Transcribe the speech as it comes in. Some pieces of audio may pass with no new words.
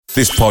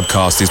This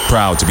podcast is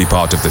proud to be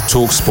part of the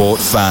TalkSport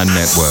Fan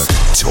Network.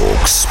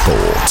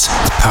 TalkSport.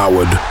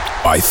 Powered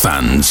by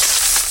fans.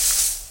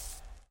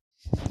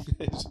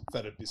 It's a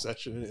therapy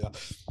session, isn't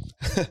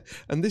it?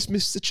 And this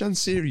Mr.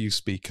 Chansiri you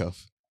speak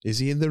of, is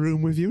he in the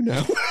room with you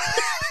now?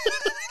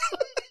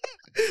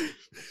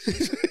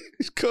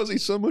 He's causing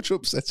so much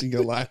upset in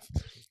your life.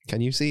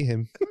 Can you see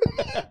him?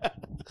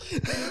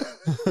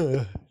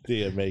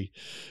 Dear me.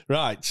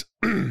 Right.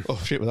 Oh,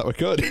 shit, was that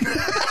recording?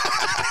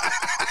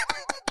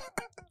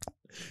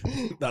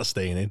 That's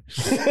staying in.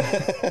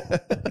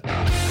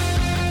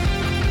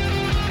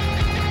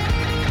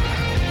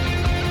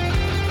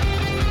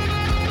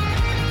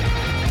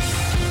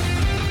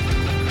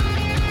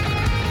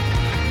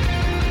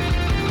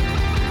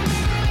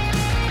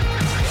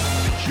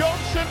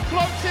 Johnson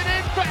floats it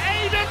in for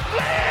Aidan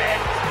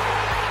Flint!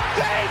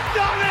 They've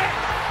done it!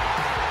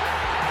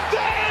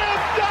 They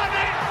have done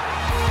it!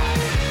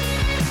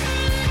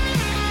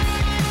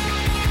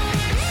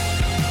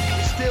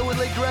 Still with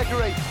Lee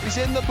Gregory. He's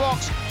in the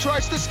box.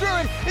 Tries to screw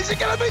him. Is it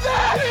going to be there?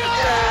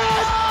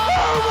 Yes!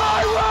 Oh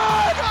my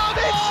word!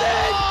 It's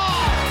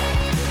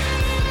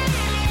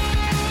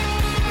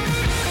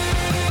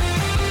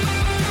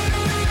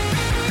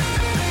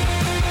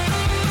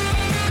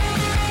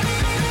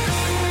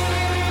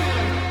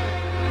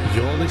in!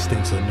 You're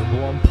listening to the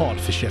number one pod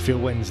for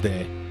Sheffield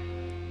Wednesday.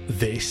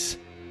 This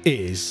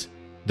is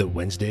the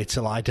Wednesday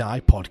Till I Die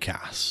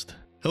podcast.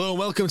 Hello and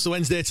welcome to the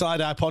Wednesday Till I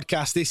Die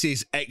podcast. This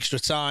is extra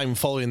time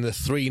following the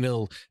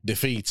 3-0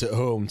 defeat at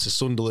home to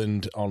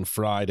Sunderland on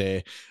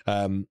Friday.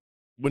 We're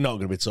not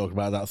going to be talking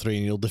about that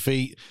 3-0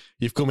 defeat.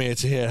 You've come here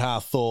to hear our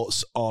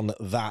thoughts on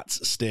that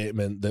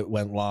statement that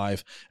went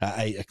live at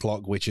 8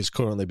 o'clock, which is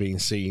currently being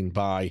seen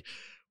by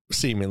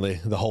seemingly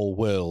the whole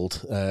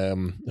world. I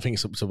think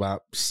it's up to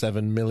about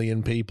 7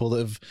 million people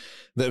that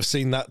have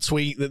seen that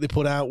tweet that they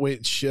put out,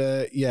 which,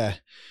 like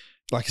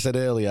I said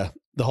earlier,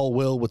 the whole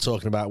world were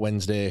talking about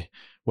Wednesday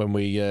when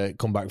we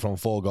come back from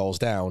 4 goals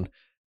down.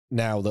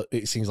 Now that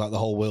it seems like the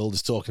whole world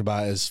is talking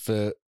about us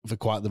for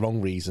quite the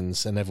wrong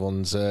reasons, and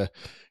everyone's,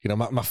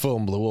 my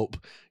phone blew up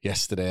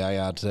yesterday. I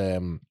had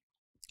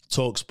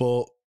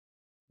TalkSport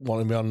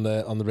wanting me on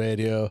the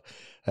radio,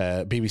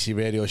 BBC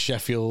Radio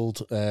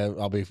Sheffield.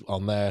 I'll be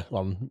on there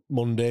on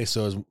Monday,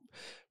 so as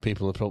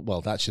people are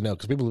probably, actually no,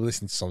 because people will be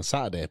listening to this on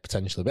Saturday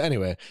potentially. But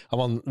anyway, I'm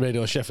on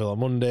Radio Sheffield on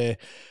Monday.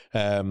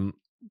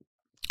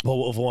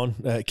 What other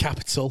one?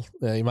 Capital.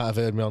 You might have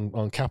heard me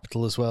on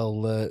Capital as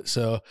well.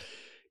 So,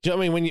 do you know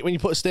what I mean? When you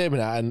put a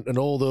statement out and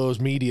all those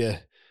media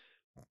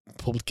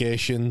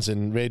publications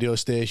and radio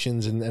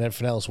stations and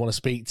everything else want to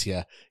speak to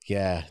you,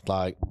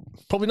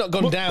 probably not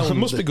gone down. It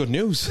must be good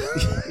news.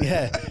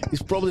 Yeah,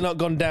 it's probably not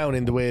gone down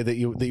in the way that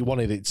you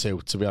wanted it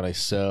to be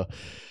honest. So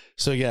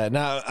yeah.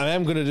 Now I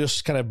am going to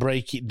just kind of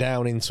break it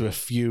down into a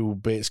few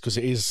bits because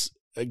it is,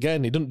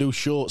 again, he doesn't do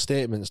short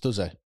statements, does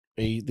he?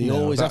 They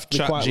always have to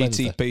be quite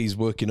lengthy. GTP's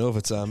working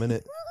overtime,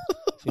 innit?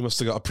 He must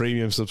have got a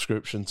premium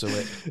subscription to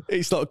it.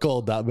 It's not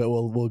called that, but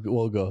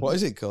we'll go. What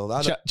is it called?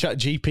 Chat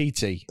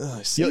GPT.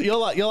 Oh, you're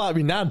like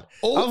me nan.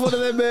 Oh. Have one of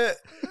them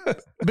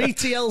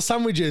BTL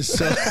sandwiches.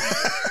 So.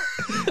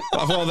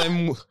 Have one of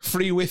them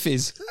free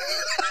whiffies.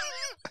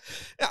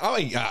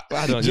 I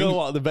don't know. Do you know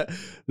what?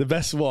 The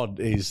best one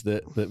is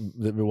that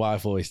my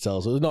wife always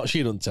tells. Not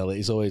she doesn't tell it.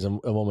 It's always a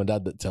mum and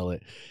dad that tell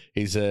it.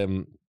 Is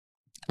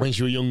when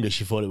she was younger,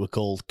 she thought it was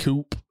called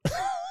Coop.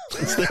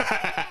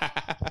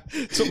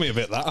 Took me a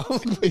bit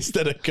that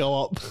instead of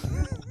Co-op.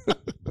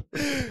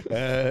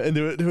 And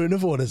there were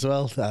another one as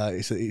well.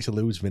 It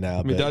eludes me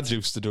now. My dad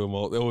used to do them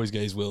all. They always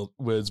get his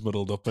words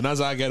muddled up. And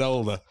as I get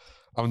older,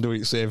 I'm doing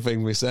the same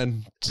thing with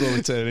Sen.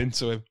 Slowly turning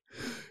into him.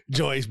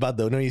 Joe is bad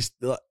though.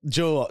 No,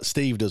 Joe.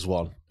 Steve does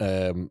one.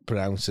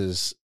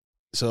 Pronounces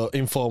so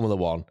in Formula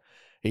One.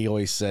 He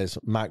always says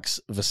Max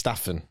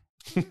Verstappen.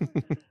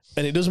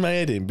 And it does my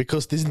head in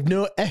because there's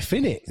no F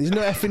in it. There's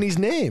no F in his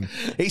name.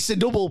 It's a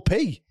double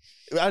P.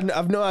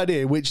 I've no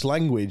idea which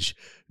language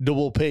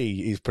double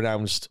P is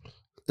pronounced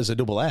as a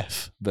double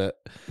F, but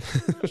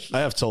I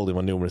have told him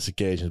on numerous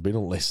occasions, but he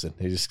don't listen.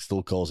 He just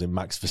still calls him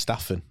Max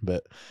Verstappen,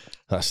 but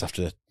that's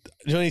after,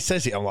 when he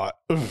says it, I'm like,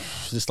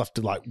 just have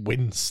to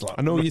wince.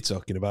 I know what you're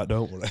talking about,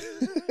 don't worry.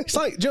 It's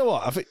like, do you know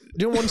what? I think,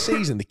 one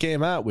season they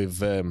came out with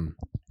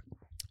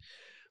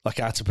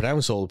how to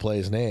pronounce all the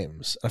players'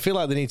 names. I feel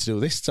like they need to do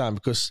it this time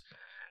because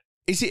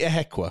is it a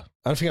Hekwe? I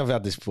don't think I've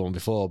had this one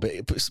before, but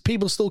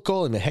people still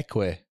call him a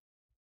Hekwe.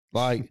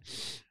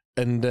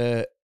 And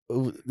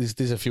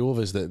there's a few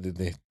others that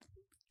they.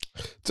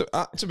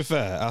 To be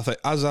fair, I think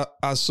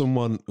as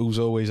someone who's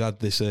always had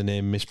this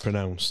name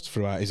mispronounced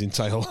throughout his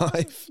entire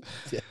life,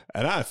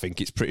 and I think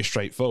it's pretty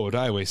straightforward.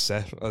 I always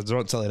say, I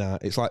don't tell you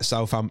that, it's like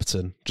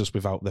Southampton just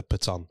without the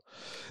paton.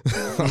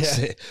 That's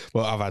it.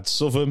 But I've had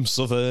Southern,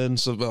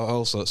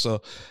 all sorts.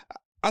 So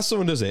as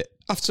someone does it,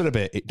 after a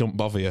bit, it don't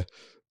bother you.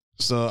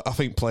 So I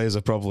think players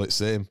are probably the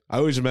same. I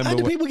always remember. How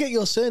do people get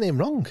your surname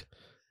wrong?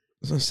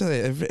 As I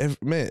say,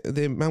 mate,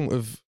 the amount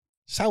of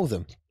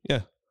Southern.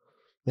 Yeah.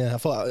 Yeah, I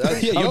thought.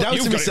 Yeah, I'm you've down to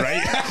got it myself.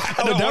 right.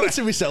 I'm down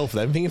to myself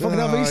then, thinking, fucking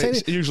how you saying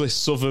It's it? usually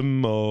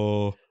Southern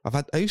or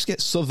I used to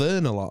get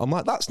Southern a lot. I'm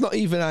like, that's not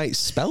even how it's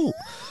spelt.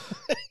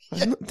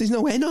 There's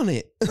no N on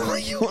it. What are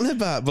you on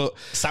about? But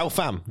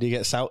Southam. Do you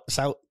get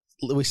South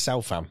Lewis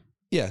Southam?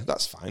 yeah,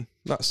 that's fine.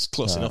 That's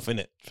close enough, isn't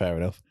it? Fair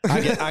enough.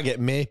 I get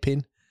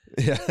Maping.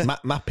 Yeah.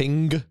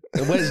 Mapping.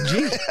 Where's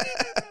G?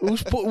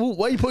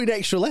 Why are you putting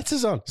extra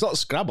letters on? It's not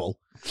Scrabble.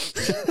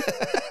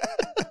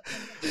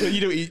 But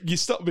you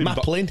stop being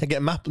Mappling. I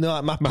get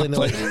mappling.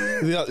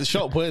 Like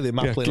shop where they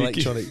mappling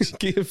electronics.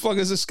 Can you flog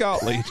us a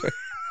scout lead?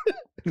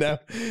 No,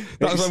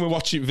 That's when we're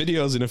watching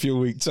videos in a few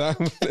weeks' time.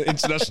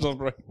 International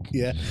break.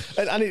 Yeah,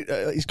 and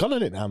it's gone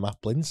on it now.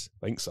 Mapplins.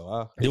 I think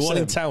so. The one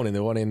in town and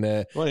the one in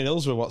one in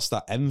Hillsborough. What's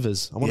that?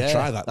 Envers. I want to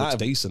try that. Looks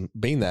decent.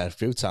 Been there a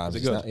few times.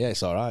 Is it good? Yeah,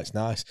 it's all right. It's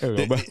nice.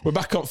 We're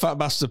back on Fat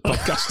Bastard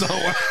podcast,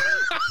 aren't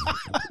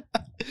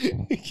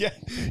we? Yeah,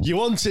 you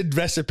wanted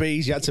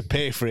recipes, you had to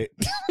pay for it.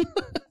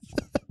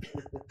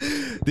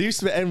 There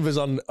used to be Envers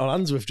on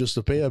Handsworth just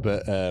up here,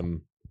 but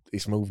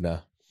it's moved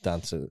now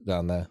down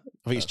there.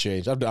 I think it's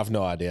changed. I've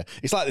no idea.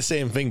 It's like the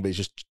same thing, but it's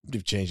just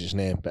they've changed its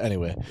name. But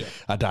anyway,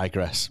 I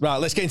digress. Right,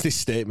 let's get into this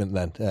statement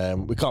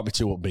then. We can't be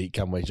too upbeat,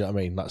 can we? Do you know what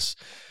I mean? That's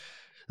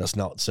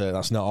not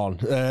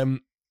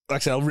on. Like I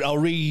said, I'll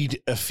read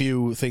a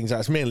few things.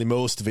 It's mainly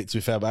most of it, to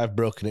be fair, but I've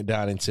broken it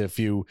down into a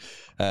few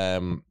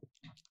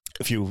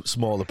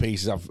smaller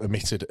pieces. I've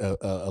omitted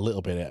a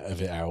little bit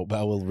of it out, but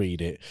I will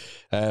read it.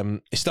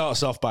 It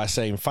starts off by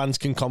saying, fans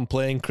can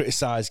complain,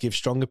 criticise, give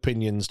strong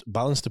opinions,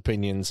 balanced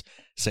opinions,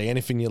 say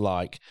anything you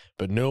like,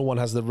 but no one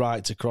has the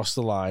right to cross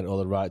the line or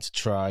the right to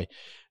try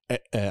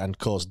and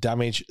cause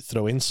damage,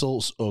 throw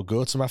insults, or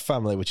go to my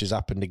family, which has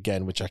happened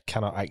again, which I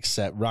cannot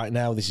accept. Right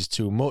now, this is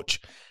too much.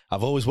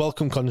 I've always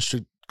welcomed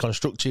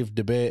constructive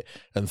debate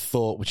and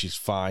thought, which is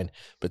fine,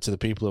 but to the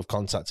people who have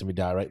contacted me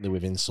directly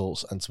with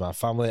insults and to my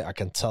family, I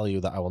can tell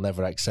you that I will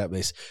never accept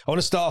this. I want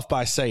to start off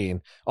by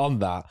saying on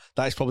that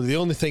is probably the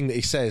only thing that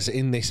he says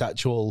in this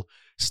actual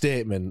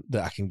statement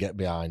that I can get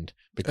behind,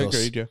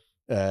 because Agreed,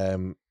 yeah.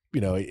 You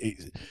know, he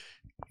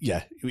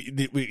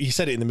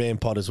said it in the main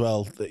pod as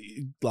well, that,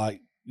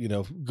 like, you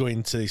know,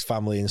 going to his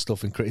family and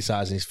stuff and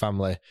criticising his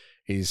family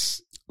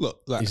is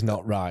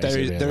not right.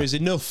 There is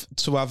enough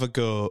to have a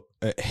go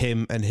at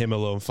him and him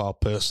alone for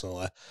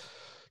personally.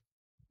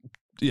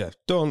 Yeah,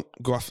 don't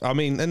go after. I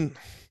mean, and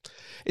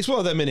it's one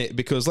of them, innit?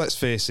 Because let's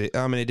face it,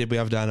 how many did we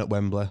have down at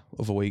Wembley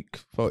other week?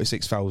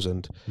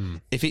 46,000.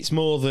 If it's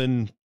more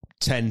than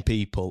 10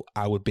 people,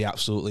 I would be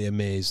absolutely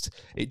amazed.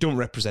 It don't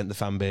represent the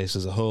fan base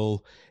as a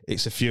whole.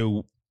 It's a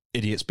few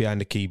idiots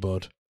behind a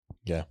keyboard.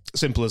 Yeah.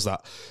 Simple as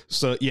that.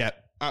 So, yeah,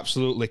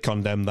 absolutely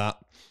condemn that.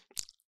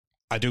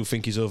 I do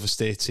think he's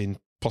overstating,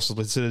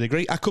 possibly to the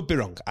degree. I could be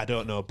wrong. I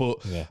don't know.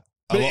 But,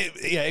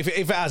 if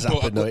it has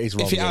happened, no, it is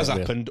wrong. If it has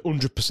happened,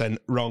 100%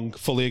 wrong.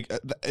 Fully.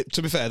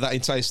 To be fair, that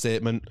entire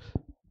statement,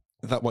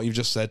 that what you've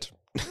just said,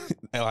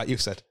 like you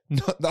said,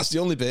 no, that's the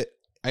only bit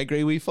I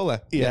agree with you fully.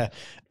 Yeah.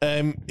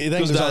 It then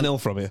goes downhill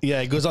from you.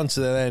 Yeah, it goes on to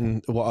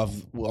then what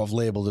I've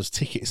labelled as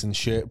tickets and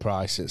shirt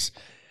prices.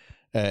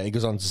 It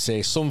goes on to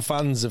say, some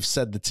fans have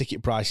said the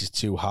ticket price is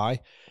too high.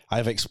 I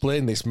have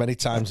explained this many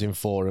times in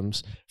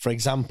forums. For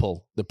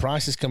example, the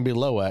prices can be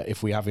lower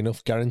if we have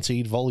enough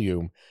guaranteed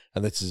volume,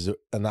 and that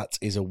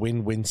is a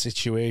win-win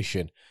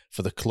situation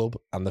for the club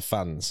and the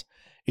fans.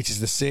 It is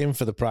the same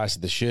for the price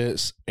of the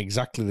shirts,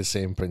 exactly the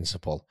same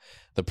principle.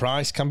 The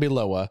price can be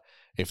lower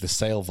if the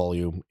sale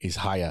volume is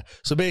higher.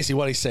 So basically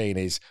what he's saying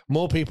is,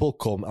 more people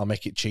come, I'll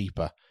make it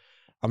cheaper.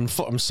 I'm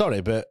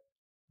sorry, but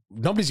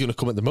nobody's going to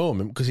come at the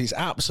moment because it's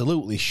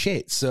absolutely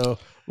shit. So,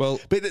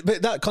 but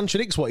that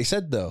contradicts what he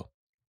said, though.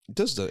 It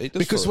does, though. It does,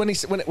 because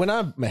when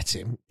I met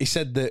him, he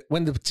said that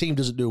when the team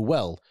doesn't do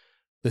well,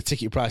 the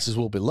ticket prices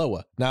will be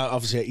lower. Now,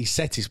 obviously, he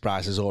set his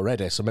prices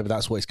already, so maybe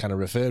that's what he's kind of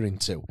referring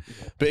to.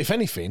 But if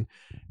anything,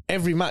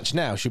 every match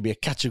now should be a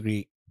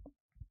category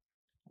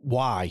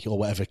Y or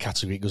whatever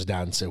category it goes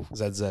down to.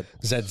 ZZ,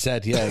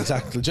 yeah,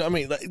 exactly. Do you know what I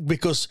mean? Like,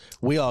 because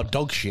we are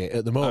dog shit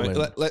at the moment.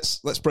 All right,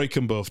 let's break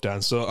them both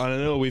down. So I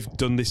know we've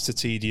done this to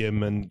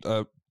tedium, and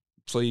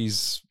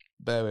please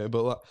bear with me,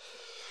 but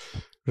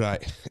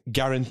right,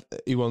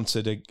 he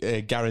wanted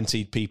a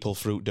guaranteed people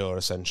fruit door,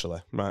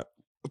 essentially. Right,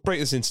 let's break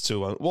this into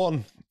two.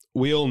 One,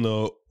 we all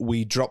know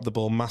we dropped the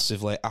ball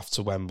massively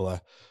after Wembley.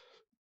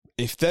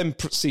 If them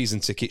season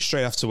tickets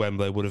straight after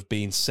Wembley would have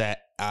been set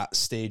at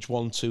stage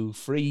 1, 2,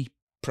 3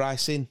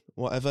 pricing,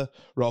 whatever,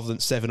 rather than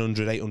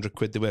 700, 800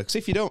 quid they were. Because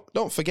if you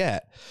don't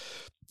forget,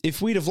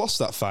 if we'd have lost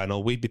that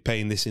final, we'd be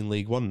paying this in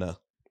League One now.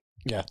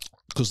 Yeah.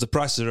 Because the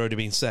prices had already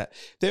been set.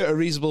 They're at a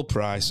reasonable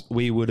price.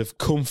 We would have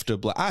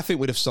comfortably, I think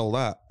we'd have sold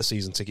out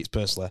season tickets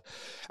personally.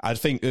 I'd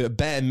think at a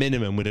bare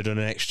minimum we'd have done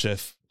an extra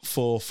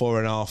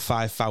 4,500,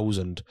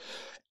 5,000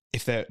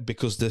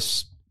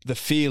 because the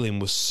feeling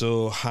was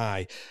so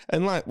high.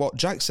 And like what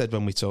Jack said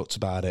when we talked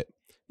about it,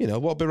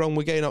 what would be wrong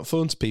with getting out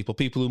phone to people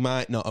who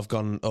might not have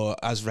gone or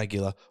as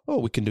regular? Oh,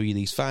 we can do you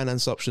these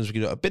finance options. We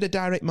can do a bit of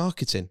direct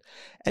marketing.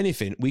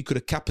 Anything. We could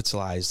have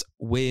capitalised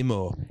way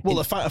more. Well,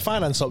 a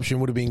finance option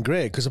would have been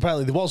great because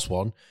apparently there was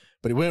one,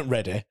 but it weren't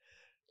ready,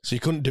 so you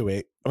couldn't do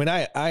it. I mean,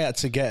 I had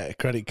to get a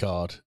credit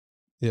card.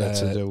 Yeah,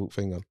 to do a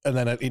thing on. And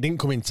then it didn't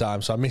come in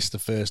time, so I missed the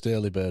first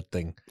early bird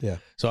thing. Yeah.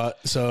 So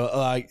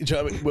like, do you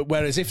know what I mean?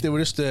 Whereas if they were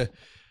just a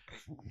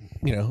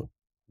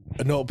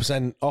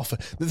 0% offer.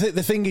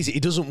 The thing is, he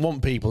doesn't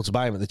want people to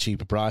buy him at the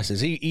cheaper prices.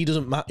 He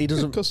doesn't.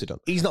 Of course he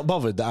don't. He's not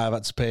bothered that I've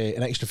had to pay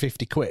an extra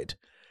 50 quid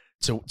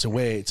to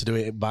wait to do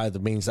it by the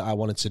means that I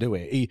wanted to do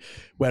it.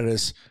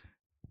 Whereas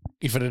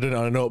if I'd have done it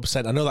on a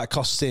 0%, I know that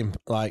costs him,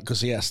 like, because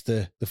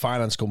the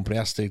finance company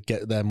has to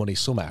get their money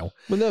somehow.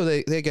 Well, no,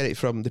 they get it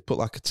from, they put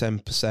like a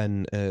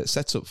 10%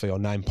 setup fee or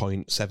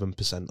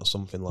 9.7% or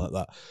something like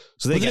that.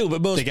 So they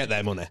get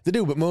their money. They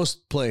do, but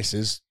most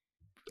places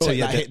take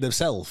that hit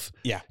themselves.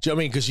 Yeah. Do you know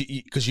what I mean?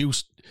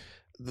 Because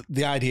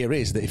the idea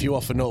is that if you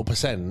offer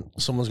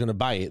 0%, someone's going to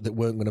buy it that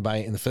weren't going to buy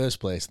it in the first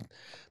place.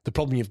 The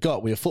problem you've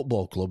got with a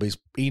football club is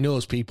he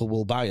knows people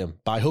will buy them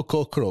by hook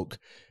or crook.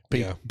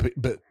 But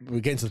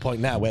we're getting to the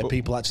point now where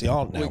people actually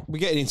aren't now. We're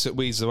getting into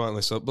weeds, aren't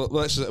we? So, but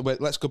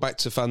let's go back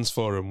to Fans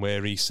Forum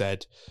where he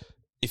said,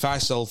 if I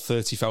sold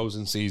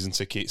 30,000 season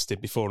tickets, they'd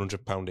be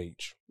 £400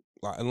 each.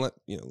 Like, and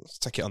let's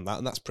take it on that,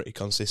 and that's pretty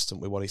consistent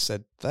with what he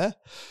said there.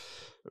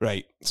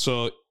 Right.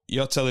 So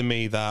you're telling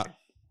me that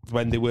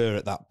when they were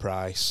at that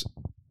price,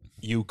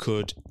 you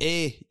could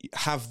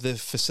have the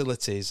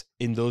facilities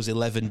in those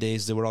 11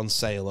 days they were on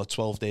sale or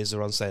 12 days they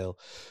were on sale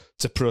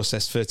to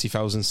process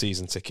 30,000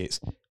 season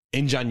tickets.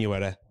 In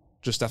January,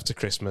 just after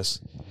Christmas,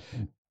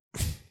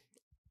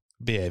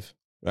 behave.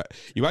 Right.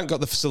 You ain't got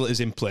the facilities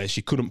in place.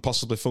 You couldn't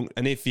possibly function.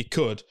 And if you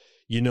could,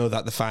 you know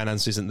that the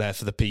finance isn't there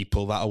for the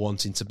people that are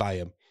wanting to buy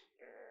them.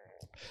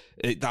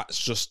 That's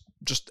just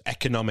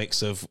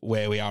economics of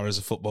where we are as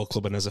a football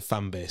club and as a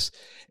fan base.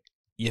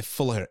 You're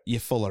full of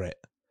it.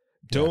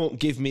 Don't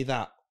give me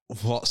that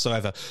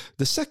whatsoever.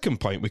 The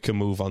second point we can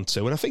move on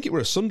to, and I think it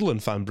was a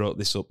Sunderland fan brought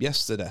this up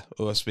yesterday.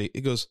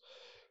 He goes,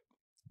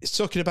 it's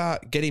talking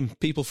about getting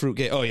people through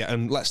gate. Oh, yeah,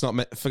 and let's not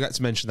forget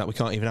to mention that we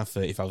can't even have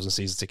 30,000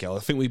 season tickets. I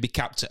think we'd be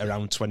capped at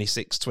around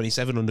 26,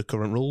 27 under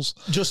current rules.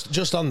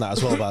 Just on that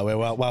as well, by the way,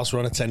 whilst we're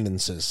on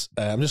attendances,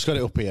 I'm just got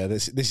it up here.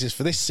 This is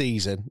for this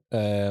season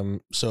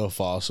so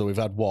far. So we've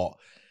had what?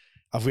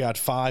 Have we had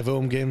 5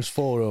 home games,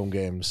 4 home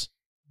games?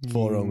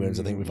 4 home games,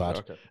 I think we've had.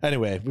 Okay.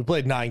 Anyway, we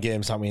played 9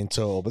 games, haven't we, in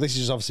total? But this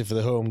is obviously for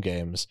the home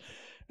games.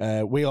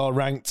 We are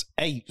ranked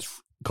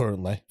 8th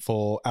currently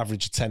for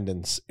average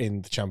attendance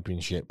in the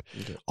Championship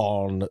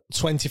on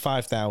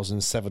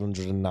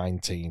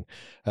 25,719.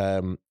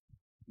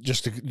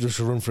 Just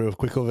to run through a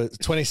quick over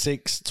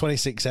 26,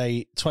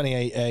 26-8,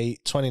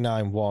 28-8,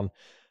 29-1,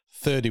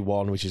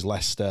 31, which is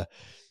Leicester,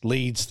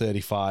 Leeds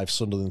 35,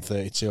 Sunderland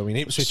 32. I mean,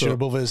 Ipswich are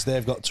above us.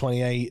 They've got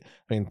 28. I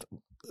mean,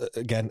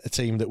 again, a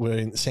team that were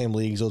in the same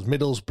league as us.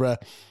 Middlesbrough,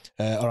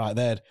 all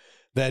right,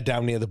 they're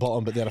down near the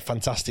bottom, but they had a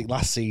fantastic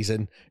last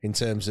season in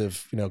terms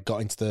of,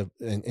 got into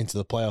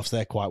the playoffs.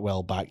 They're quite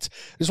well backed.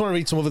 I just want to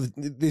read some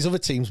of these other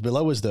teams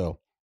below us, though.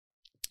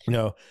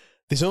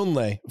 There's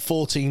only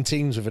 14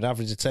 teams with an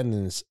average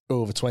attendance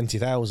over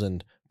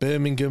 20,000.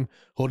 Birmingham,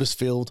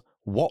 Huddersfield,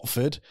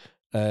 Watford,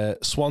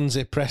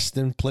 Swansea,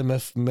 Preston,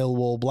 Plymouth,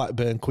 Millwall,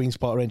 Blackburn, Queen's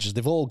Park Rangers.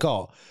 They've all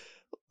got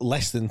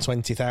less than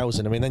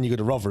 20,000. I mean, then you go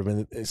to Rotherham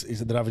and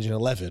they're averaging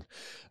 11.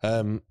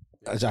 I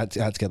had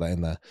to get that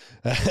in there.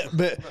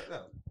 But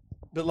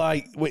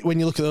like, when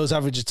you look at those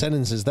average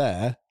attendances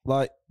there,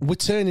 like, we're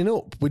turning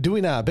up. We're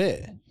doing our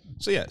bit.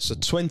 So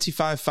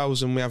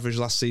 25,000 we averaged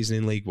last season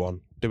in League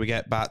One. Did we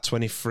get about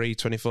 23,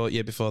 24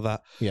 year before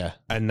that? Yeah.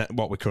 And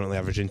what we're currently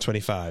averaging,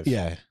 25.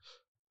 Yeah.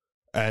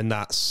 And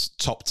that's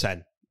top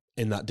 10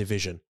 in that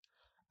division.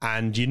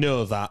 And you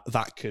know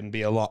that can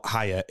be a lot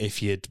higher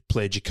if you'd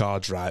played your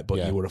cards right,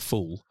 but you were a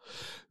fool.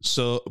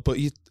 So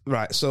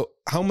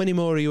how many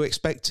more are you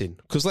expecting?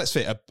 Because let's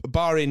face it,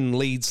 barring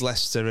Leeds,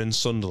 Leicester and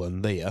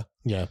Sunderland there,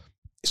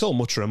 it's all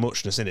much or a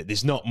muchness in it.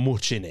 There's not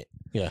much in it.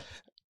 Yeah.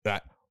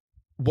 Right.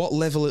 What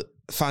level of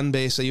fan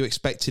base are you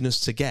expecting us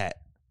to get?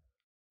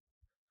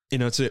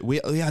 We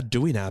are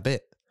doing our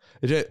bit.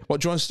 What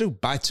do you want us to do?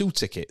 Buy 2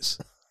 tickets?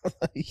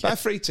 Buy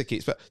 3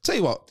 tickets? But tell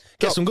you what.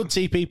 Get some good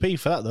TPP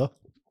for that, though.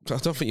 I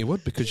don't think you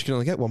would, because you can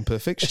only get 1 per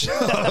fixture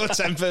or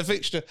 10 per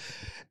fixture.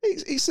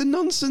 It's a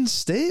nonsense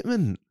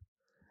statement.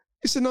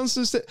 It's a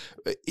nonsense statement.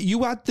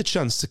 You had the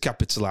chance to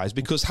capitalise,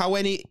 because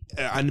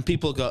and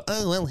people go,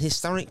 oh, well,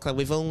 historically,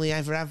 we've only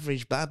ever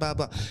averaged blah, blah,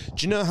 blah.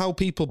 Do you know how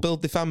people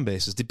build their fan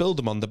bases? They build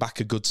them on the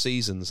back of good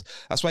seasons.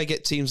 That's why you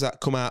get teams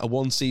that come out of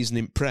 1 season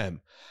in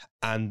Prem,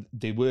 and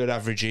they were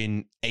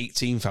averaging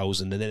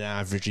 18,000 and then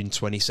averaging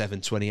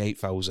 27,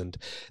 28,000.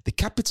 They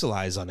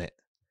capitalise on it.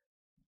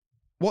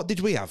 What did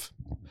we have?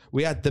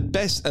 We had the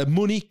best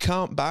money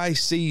can't buy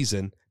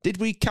season.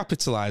 Did we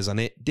capitalise on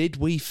it? Did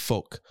we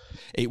fuck?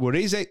 It were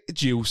his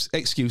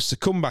excuse to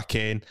come back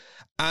in.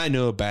 I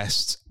know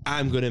best.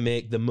 I'm going to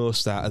make the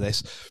most out of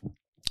this.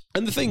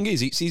 And the thing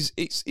is,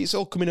 it's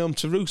all coming home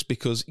to roost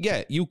because,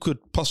 yeah, you could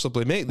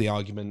possibly make the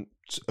argument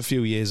a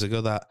few years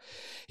ago that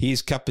he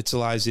is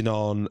capitalising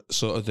on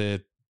sort of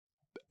the,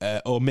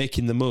 or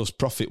making the most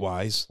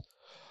profit-wise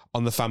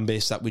on the fan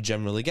base that we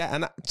generally get.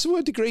 And to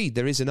a degree,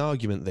 there is an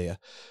argument there.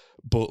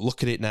 But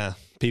look at it now.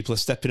 People are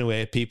stepping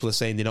away. People are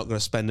saying they're not going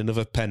to spend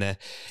another penny.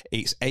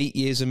 It's 8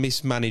 years of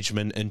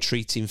mismanagement and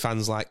treating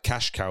fans like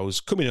cash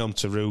cows, coming home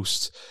to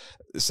roost,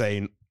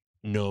 saying,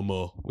 no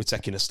more. We're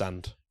taking a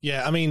stand.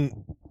 Yeah, I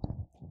mean,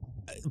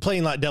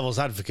 playing like devil's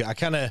advocate, I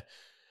kind of,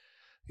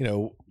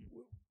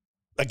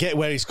 I get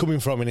where he's coming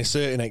from in a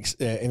certain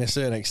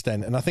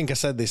extent. And I think I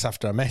said this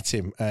after I met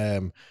him.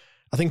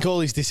 I think all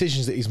these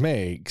decisions that he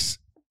makes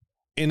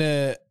in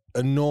a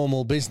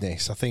normal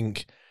business, I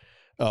think,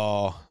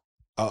 are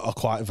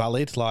quite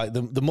valid. Like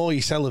the more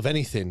you sell of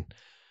anything,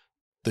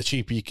 the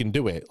cheaper you can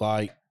do it.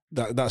 Like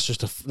that's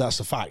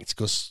a fact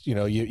because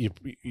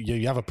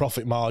you have a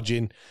profit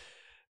margin,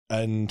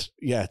 and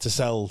yeah, to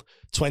sell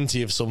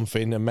 20 of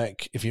something and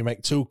if you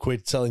make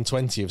 £2 selling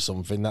 20 of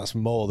something, that's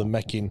more than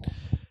making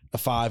a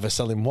 £5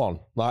 selling one.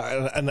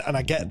 Like and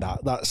I get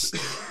that.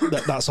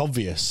 That's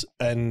obvious.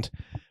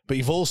 But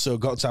you've also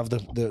got to have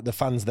the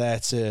fans there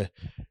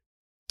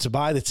to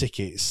buy the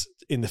tickets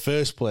in the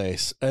first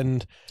place.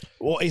 And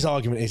what his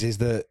argument is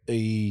that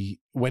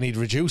when he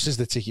reduces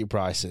the ticket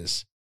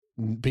prices,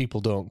 people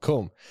don't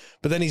come.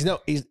 But then you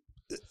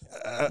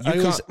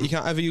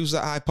can't ever use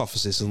that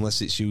hypothesis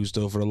unless it's used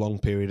over a long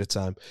period of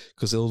time,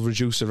 because they'll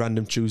reduce a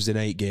random Tuesday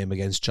night game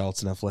against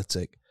Charlton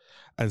Athletic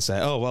and say,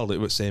 oh, well, it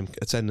was same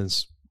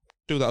attendance.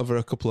 Do that over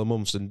a couple of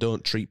months and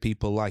don't treat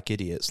people like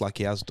idiots like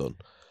he has done.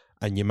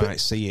 And you might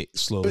see it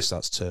slowly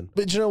starts to turn.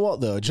 But do you know what,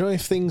 though? Do you know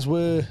if things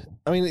were...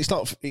 I mean, it's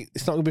not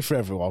going to be for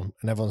everyone,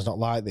 and everyone's not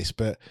like this,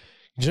 but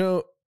do you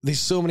know, there's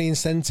so many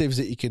incentives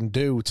that you can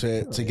do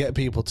to get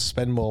people to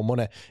spend more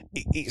money.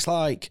 It's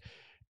like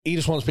he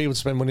just wants people to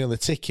spend money on the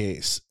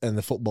tickets and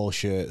the football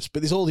shirts,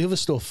 but there's all the other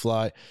stuff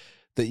like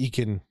that you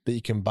can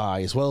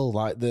buy as well,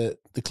 like the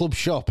club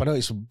shop. I know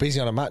it's busy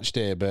on a match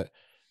day, but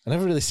I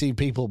never really see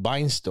people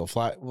buying stuff.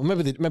 Like, well,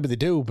 maybe they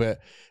do, but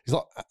it's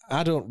like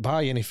I don't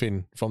buy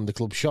anything from the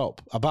club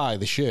shop. I buy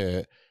the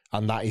shirt,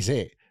 and that is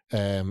it.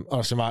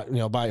 Obviously, I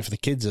might buy it for the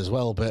kids as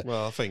well. But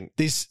I think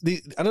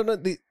I don't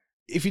know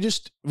if you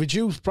just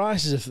reduce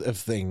prices of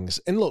things.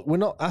 And look, we're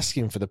not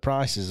asking for the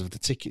prices of the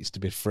tickets to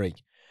be free.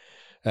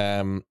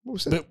 But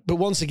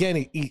once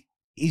again,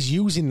 he's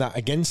using that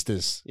against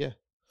us. Yeah,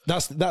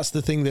 that's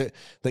the thing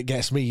that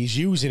gets me. He's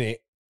using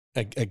it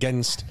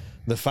against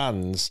the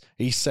fans.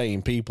 He's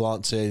saying people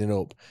aren't turning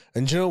up,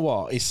 and do you know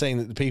what? He's saying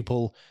that the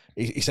people.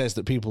 He says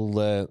that people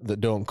that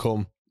don't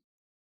come,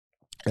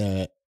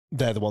 they're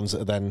the ones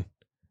that are then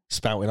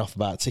spouting off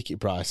about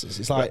ticket prices.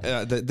 It's like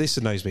this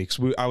annoys me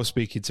because I was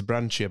speaking to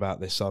Branchy about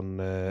this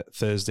on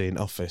Thursday in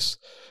office,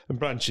 and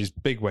Branchy's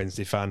big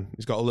Wednesday fan.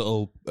 He's got a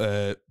little,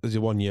 as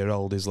a 1 year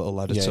old, his little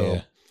lad at home.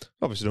 Yeah.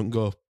 Obviously, don't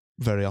go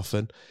very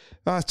often.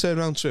 I turn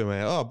around to him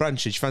and oh,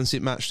 Branchy, fancy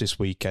match this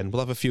weekend?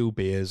 We'll have a few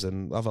beers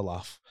and have a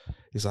laugh.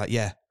 He's like,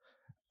 yeah.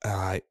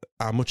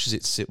 How much is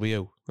it to sit with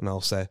you? And I'll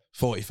say,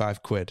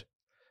 £45.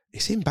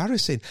 It's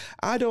embarrassing.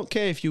 I don't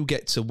care if you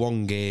get to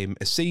one game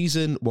a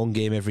season, one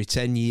game every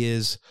 10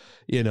 years.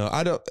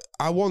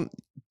 I want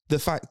the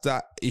fact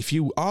that if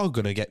you are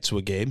going to get to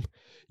a game,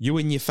 you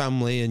and your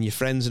family and your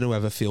friends and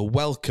whoever feel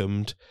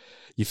welcomed.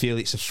 You feel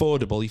it's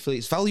affordable. You feel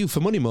it's value for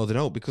money more than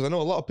hope. Because I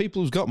know a lot of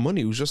people who's got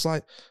money who's just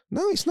like,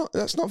 no, it's not.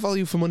 That's not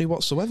value for money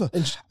whatsoever.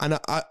 And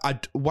I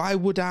why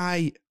would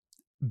I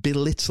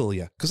belittle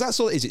you? Because that's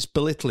all it is. It's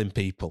belittling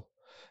people.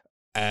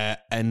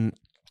 And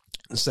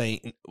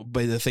saying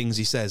by the things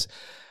he says,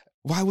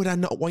 why would I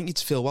not want you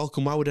to feel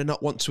welcome? Why would I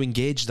not want to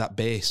engage that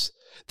base?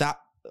 That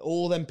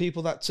all them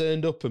people that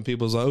turned up and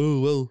people's like, oh,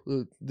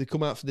 well, they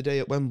come out for the day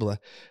at Wembley.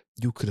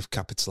 You could have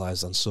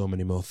capitalised on so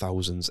many more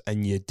thousands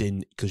and you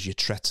didn't because you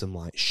treat them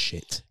like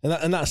shit.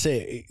 And that's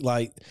it.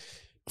 Like,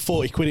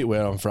 40 quid it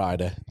were on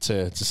Friday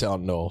to sit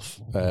on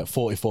North.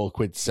 44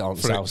 quid to sit on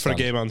South for a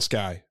game on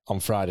Sky. On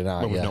Friday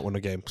night, when we've not won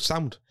a game.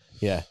 Sound.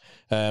 Yeah.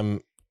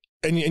 And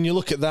you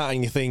look at that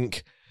and you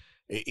think,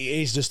 it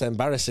is just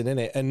embarrassing, isn't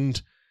it?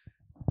 And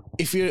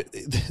if you're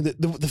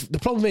the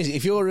problem is,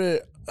 if you're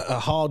a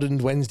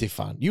hardened Wednesday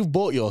fan, you've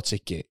bought your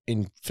ticket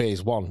in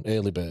phase one,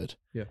 early bird.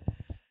 Yeah.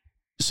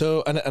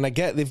 So and I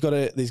get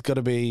there's got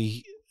to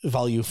be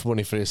value for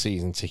money for a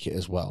season ticket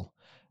as well.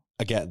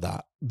 I get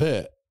that,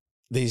 but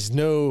there's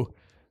no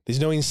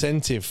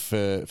incentive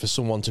for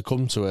someone to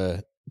come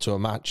to a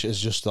match as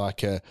just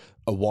like a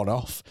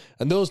one-off.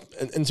 And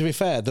to be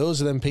fair,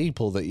 those are them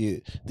people that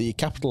you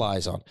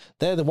capitalise on.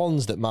 They're the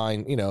ones that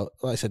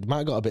like I said, might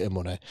have got a bit of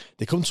money.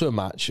 They come to a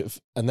match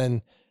and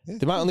then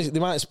they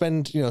might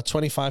spend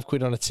 25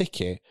 quid on a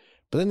ticket,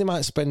 but then they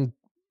might spend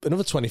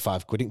another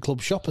 25 quid in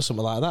club shop or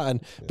something like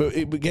that. But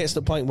it gets to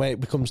the point where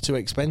it becomes too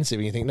expensive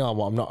and you think, no,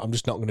 I'm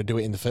just not going to do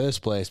it in the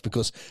first place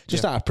because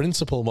just out of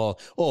principle more.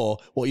 Or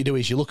what you do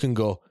is you look and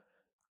go,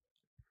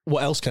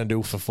 what else can I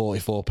do for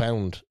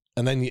 £44?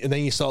 And then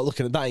you start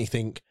looking at that and you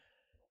think,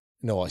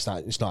 no, it's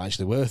not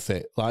actually worth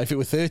it. Like if it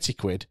were 30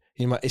 quid,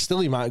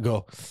 You might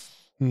go,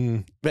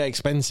 bit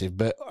expensive,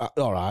 but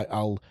all right,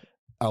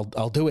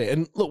 I'll do it.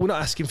 And look, we're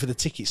not asking for the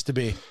tickets to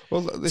be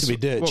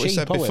dirt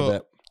cheap.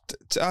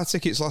 Our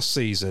tickets last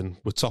season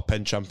were top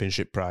end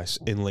Championship price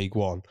in League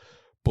One,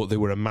 but they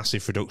were a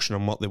massive reduction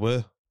on what they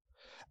were,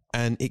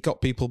 and it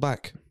got people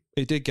back.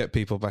 It did get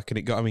people back, and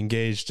it got them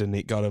engaged, and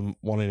it got them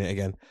wanting it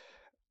again.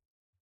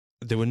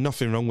 There was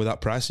nothing wrong with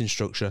that pricing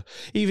structure.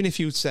 Even if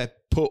you'd said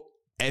put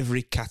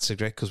every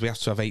category, because we have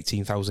to have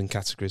 18,000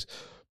 categories,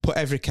 put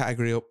every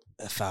category up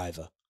a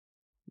 £5,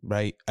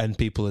 right? And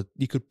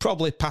you could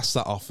probably pass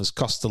that off as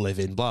cost of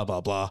living, blah,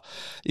 blah, blah.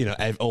 You know,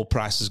 all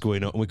prices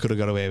going up, and we could have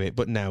got away with it.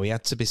 But now he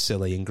had to be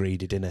silly and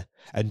greedy, didn't he?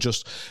 And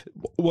just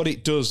what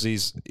it does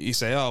is you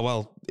say, oh,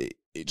 well,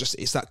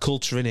 it's that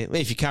culture in it.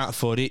 If you can't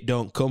afford it,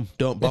 don't come,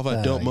 don't bother,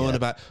 don't moan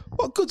about it.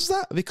 What good's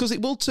that? Because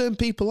it will turn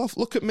people off.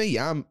 Look at me.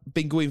 I've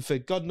been going for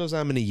God knows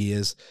how many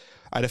years.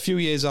 I had a few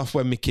years off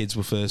when my kids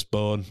were first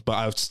born, but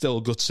I've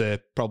still got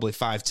to probably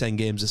 5-10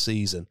 games a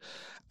season.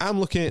 I'm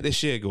looking at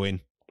this year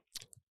going,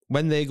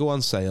 when they go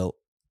on sale,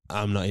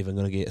 I'm not even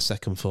going to get a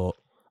second thought.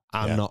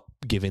 I'm not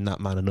giving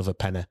that man another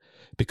penny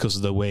because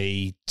of the way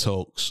he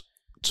talks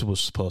to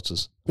us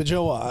supporters. But you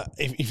know what?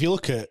 If you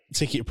look at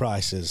ticket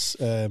prices,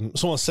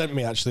 someone sent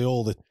me actually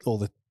all the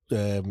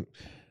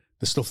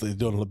stuff that they've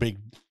done, the big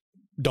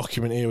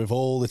document here with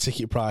all the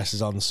ticket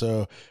prices on.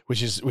 So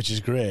which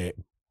is great.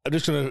 I'm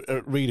just going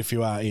to read a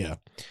few out here.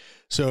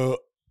 So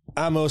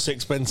our most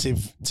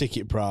expensive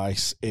ticket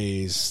price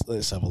is,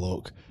 let's have a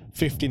look,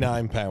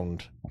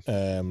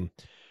 £59.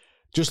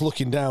 Just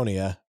looking down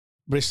here,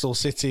 Bristol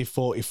City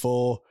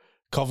 44,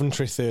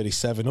 Coventry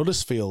 37,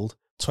 Huddersfield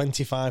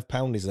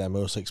 £25 is their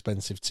most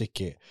expensive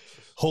ticket.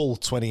 Hull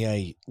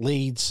 28,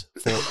 Leeds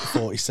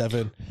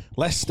 47,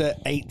 Leicester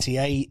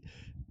 88.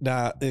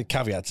 Now, the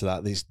caveat to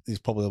that, there's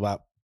probably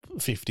about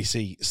 50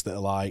 seats that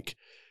are like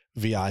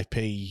VIP.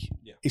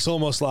 Yeah. It's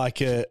almost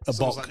like a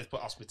box. Like they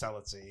put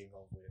hospitality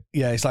involved with it.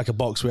 Yeah, it's like a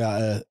box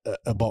without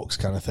a box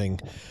kind of thing.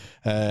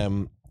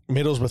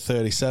 Middlesbrough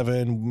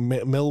 37,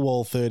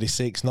 Millwall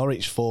 36,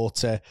 Norwich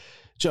 40.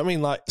 Do you know what I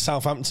mean? Like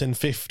Southampton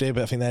 50,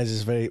 but I think theirs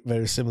is very,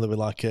 very similar with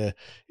like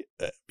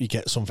you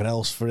get something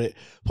else for it.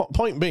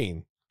 Point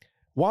being,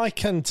 why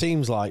can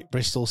teams like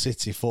Bristol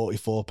City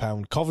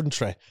 £44,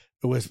 Coventry,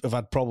 who have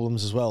had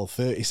problems as well,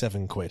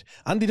 £37,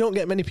 and they don't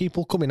get many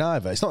people coming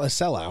either. It's not a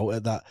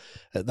sellout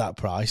at that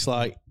price.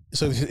 Like,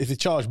 so if they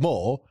charge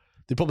more,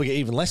 they probably get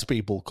even less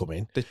people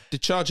coming. They're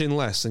charging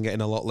less and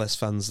getting a lot less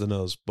fans than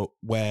us, but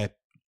we're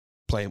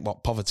playing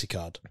poverty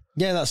card.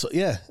 Yeah,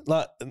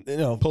 like, you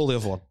know, pull the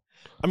other one.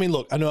 I mean,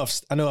 look, I know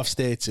I've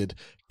stated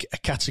a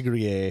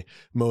category A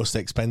most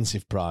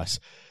expensive price.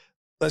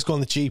 Let's go on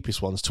the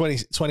cheapest ones,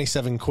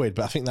 27 quid,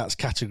 but I think that's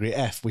category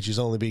F, which is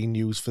only being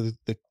used for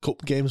the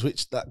cup games,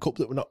 which that cup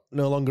that we're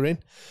no longer in.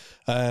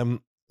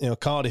 You know,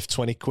 Cardiff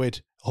 20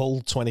 quid,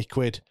 Hull 20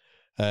 quid,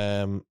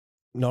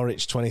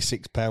 Norwich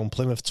 £26,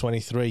 Plymouth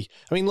 23.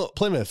 I mean, look,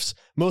 Plymouth's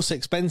most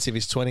expensive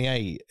is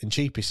 28 and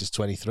cheapest is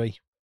 23.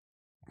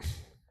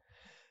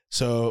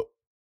 So,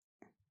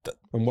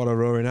 and what a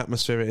roaring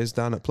atmosphere it is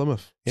down at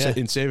Plymouth. Yeah,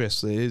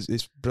 seriously,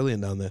 it's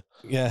brilliant down there.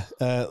 Yeah,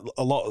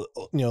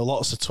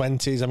 lots of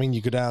 20s. I mean,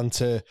 you go down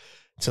to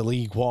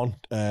League One,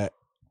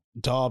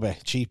 Derby,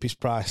 cheapest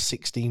price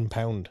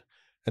 £16,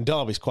 and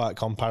Derby's quite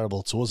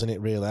comparable to us, isn't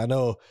it? Really, I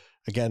know.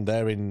 Again,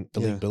 they're in the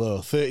league below.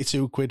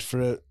 32 quid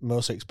for a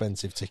most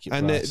expensive ticket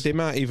and price. They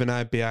might even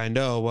hide behind,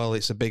 oh, well,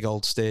 it's a big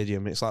old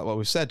stadium. It's like what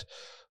we've said.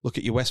 Look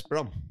at your West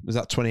Brom. There's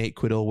that 28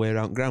 quid all way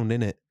around ground,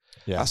 innit?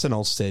 Yeah. That's an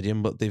old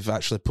stadium, but they've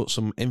actually put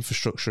some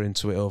infrastructure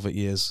into it over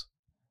years.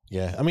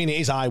 Yeah, I mean, it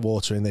is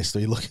eye-watering, this. So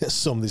you look at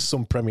there's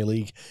some Premier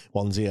League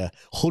ones here.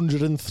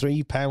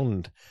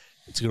 £103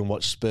 to go and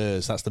watch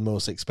Spurs. That's the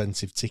most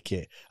expensive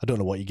ticket. I don't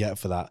know what you get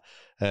for that.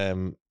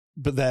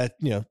 But they're,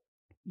 you know,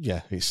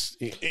 yeah,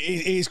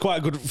 it's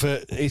quite good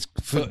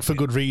for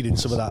good reading,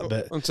 some of that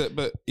bit.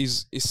 But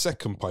his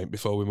second point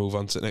before we move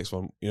on to the next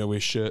one, you know,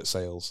 with shirt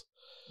sales.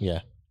 Yeah.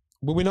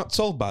 Were we not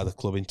told by the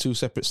club in two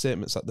separate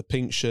statements that the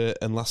pink shirt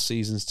and last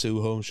season's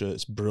 2 home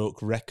shirts broke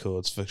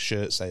records for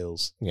shirt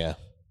sales? Yeah.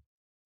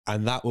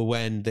 And that were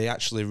when they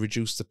actually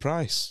reduced the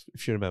price,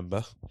 if you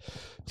remember.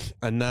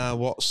 And now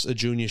what's a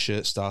junior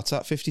shirt start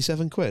at?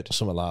 57 quid?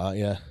 Something like that,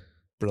 yeah.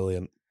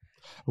 Brilliant.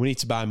 We need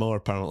to buy more,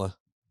 apparently.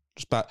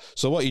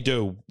 So what you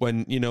do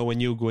when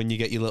you go and you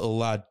get your little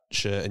lad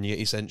shirt and you get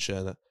your Saint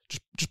shirt,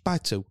 just buy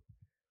 2.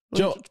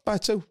 Buy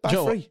 2. Buy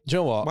 3. Do you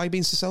know what? Why are you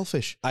being so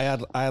selfish? I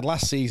had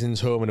last season's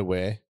home and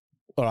away.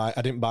 All right,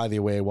 I didn't buy the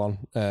away one.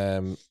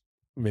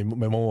 My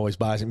mum always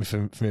buys it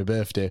for my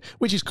birthday,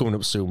 which is coming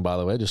up soon, by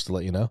the way, just to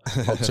let you know,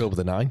 October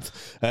the 9th.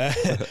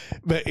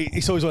 But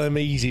it's always one of them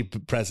easy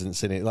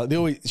presents, in it. Like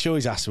she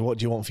always asks me, "What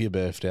do you want for your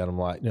birthday?" And I'm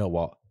like, you know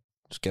what?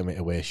 Just get me an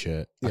away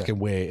shirt. Yeah. I can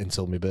wait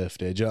until my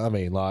birthday. Do you know what I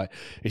mean? Like,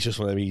 it's just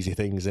one of them easy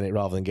things, in it,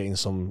 rather than getting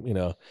some, you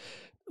know,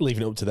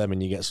 leaving it up to them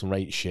and you get some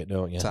rate shit,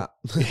 don't you?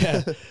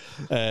 Yeah.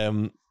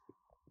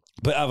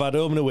 But I've had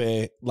home and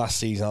away last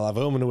season. I'll have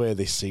home and away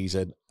this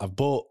season. I've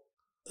bought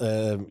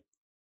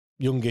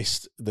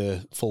youngest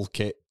the full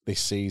kit this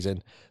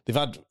season.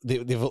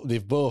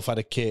 They've both had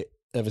a kit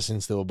ever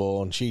since they were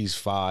born. She's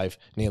 5,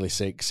 nearly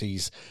 6.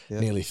 He's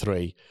nearly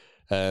 3.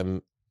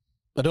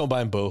 I don't buy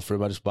them both for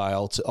him. I just buy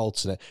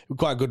alternate.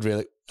 Quite good,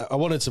 really. I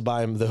wanted to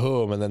buy him the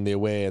home and then the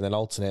away and then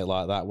alternate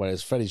like that,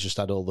 whereas Freddie's just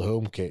had all the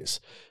home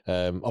kits.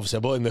 Obviously, I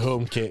bought him the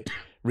home kit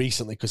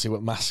recently because he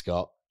went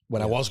mascot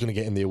when I was going to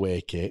get him the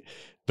away kit,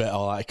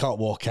 but I can't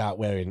walk out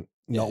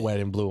not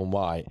wearing blue and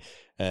white.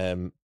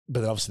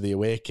 But obviously, the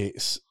away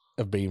kits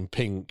have been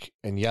pink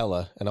and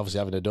yellow, and obviously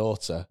having a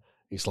daughter,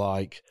 it's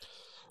like...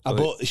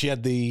 she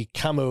had the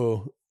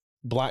camo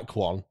black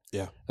one,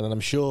 and then I'm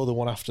sure the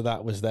one after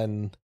that was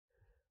then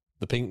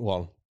the pink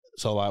one.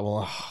 So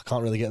I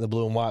can't really get the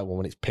blue and white one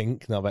when it's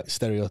pink. Now that's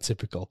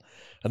stereotypical.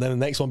 And then the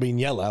next one being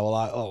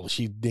yellow,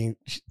 she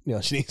needs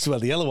to wear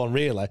the yellow one,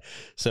 really.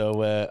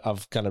 So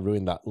I've kind of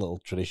ruined that little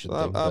tradition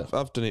thing.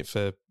 I've done it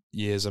for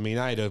years. I mean,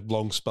 I had a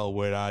long spell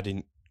where I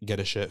didn't get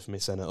a shirt for my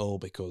son at all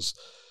because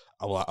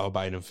I was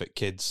buying them for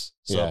kids.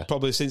 So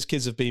probably since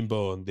kids have been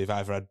born, they've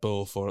either had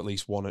both or at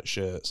least one at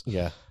shirts.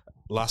 Yeah.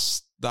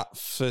 That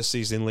first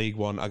season in League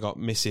One, I got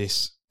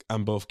Mrs.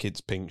 and both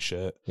kids' pink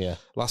shirt. Yeah.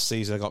 Last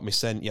season, I got my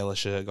Scent yellow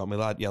shirt, got my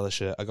Lad yellow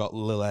shirt. I got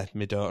Lily,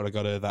 my daughter, I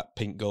got her that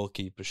pink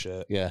goalkeeper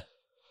shirt. Yeah.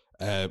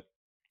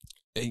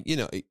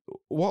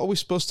 What are we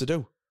supposed to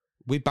do?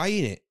 We're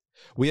buying it.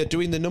 We are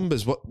doing the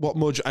numbers. What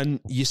more? And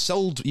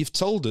you've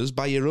told us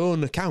by your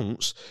own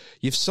accounts,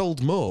 you've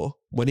sold more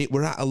when it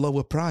were at a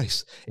lower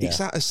price. Yeah.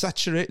 It's at a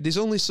saturated. There's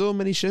only so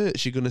many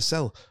shirts you're going to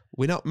sell.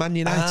 We're not Man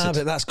United.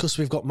 But that's because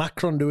we've got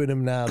Macron doing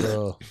them now,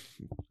 though.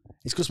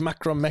 It's because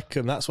Macron make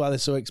them. That's why they're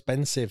so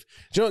expensive.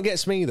 Do you know what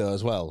gets me, though,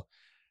 as well?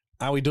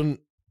 How we don't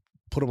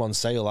put them on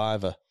sale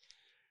either.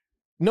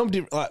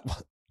 Nobody,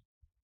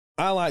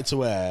 I like to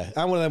wear,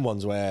 I'm one of them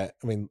ones where,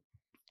 I mean,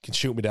 can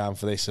shoot me down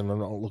for this, and I'm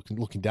not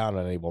looking down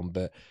on anyone,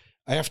 but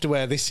I have to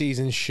wear this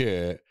season's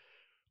shirt,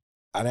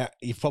 and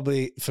you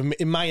probably, for me,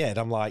 in my head,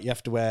 I'm like, you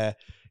have to wear,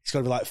 it's got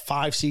to be like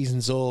 5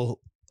 seasons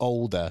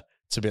older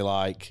to be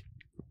like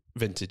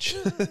vintage.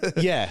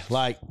 Yeah,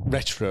 like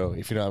retro,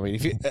 if you know what I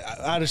mean.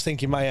 I just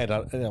think in my head,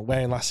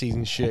 wearing last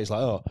season's shirt, it's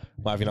like, oh,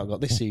 why have you not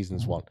got this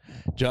season's one?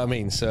 Do you know what I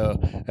mean? So,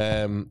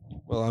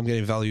 well, I'm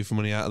getting value for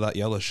money out of that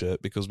yellow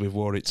shirt because we've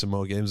wore it to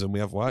more games than we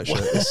have white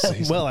shirt this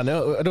season. Well, I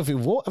know. I don't think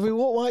have we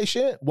worn white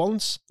shirt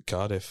once?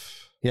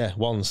 Cardiff. Yeah,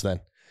 once then.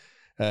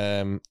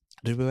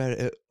 Did we wear it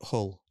at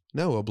Hull?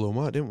 No, we blue and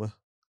white, didn't we?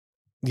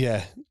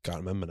 Yeah. Can't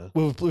remember now.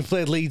 Well, we've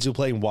played Leeds who were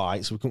playing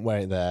white, so we couldn't wear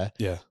it there.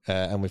 Yeah.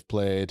 And we've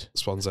played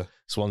Swansea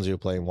who were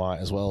playing white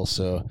as well.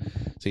 So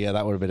yeah,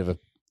 that were a bit of a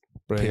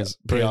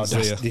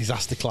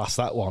disaster class,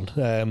 that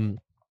one.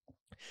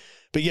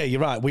 But yeah,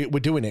 you're right. We're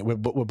doing it,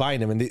 but we're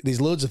buying them, and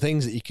there's loads of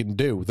things that you can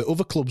do that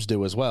other clubs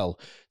do as well.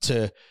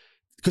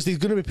 Because there's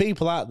going to be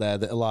people out there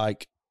that are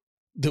like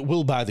that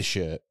will buy the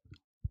shirt.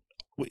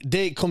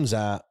 Day it comes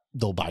out,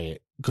 they'll buy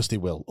it because they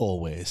will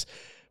always.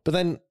 But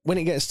then when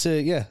it gets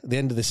to the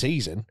end of the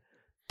season,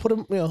 put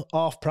them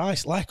half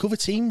price like other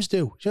teams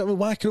do. Do you know what I mean?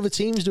 Why can other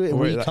teams do it and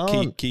we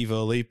can't?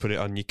 Kivo Lee put it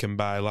on. You can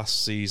buy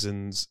last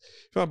season's.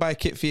 If you want to buy a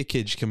kit for your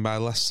kids, you can buy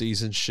last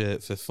season's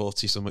shirt for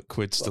 40-something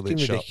quid still in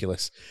shop.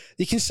 Ridiculous.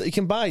 You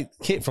can buy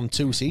kit from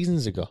 2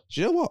 seasons ago.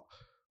 Do you know what?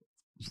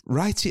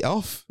 Write it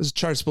off as a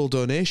charitable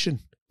donation.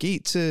 Get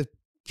it to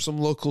some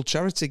local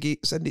charity.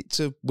 Send it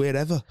to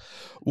wherever.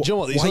 Do you know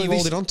what? Why are you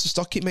holding on to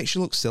stock? It makes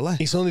you look silly.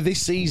 It's only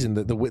this season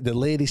that the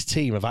ladies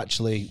team have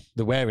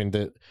they're wearing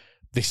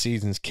this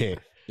season's kit.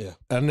 Yeah.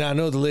 And I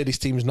know the ladies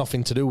team's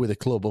nothing to do with the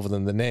club other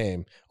than the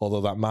name,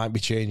 although that might be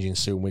changing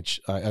soon, which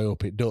I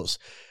hope it does.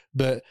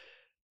 But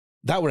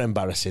that were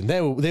embarrassing.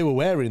 They were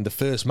wearing the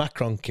first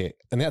Macron kit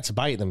and they had to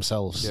buy it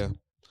themselves. Yeah.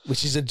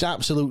 Which is an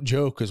absolute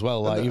joke as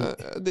well. Like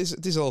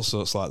there's all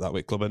sorts like that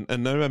with club.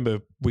 And I remember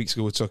weeks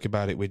ago we were talking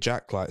about it with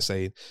Jack, like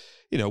saying,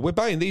 we're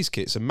buying these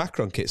kits and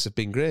Macron kits have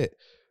been great.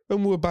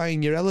 When we were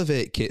buying your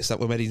Elevate kits that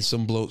were made in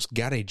some bloke's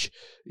garage,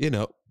 we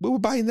were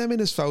buying them in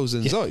as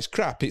thousands. Yeah. Oh, it's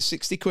crap. It's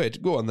 60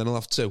 quid. Go on, then I'll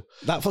have 2.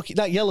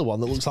 That yellow one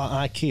that looks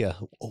like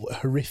IKEA.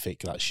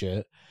 Horrific, that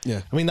shirt.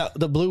 Yeah. I mean,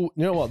 the blue,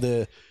 you know what?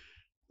 The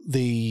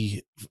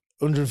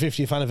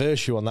 150th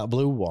anniversary on that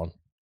blue one.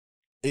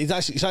 It's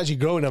actually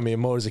growing on me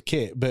more as a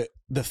kit, but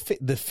the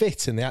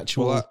fit and the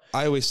actual... Well,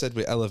 I always said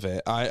with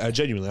Elevate, I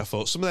genuinely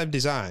thought some of them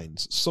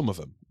designs, some of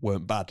them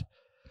weren't bad.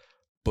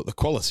 But the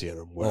quality of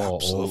them were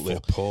absolutely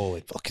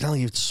appalling. Fucking hell,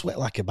 you'd sweat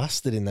like a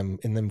bastard in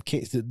them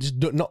kits. They're just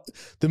not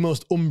the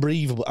most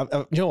unbreathable.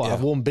 You know what? Yeah.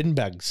 I've worn bin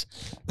liners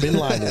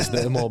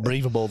that are more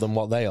breathable than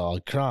what they are.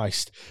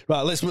 Christ.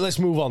 Right, let's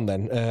move on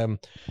then.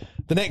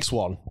 The next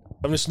one,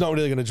 I'm just not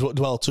really going to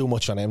dwell too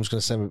much on it. I'm just going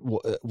to say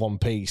one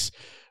piece.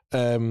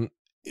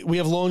 We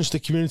have launched a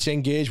community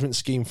engagement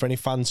scheme for any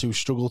fans who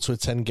struggle to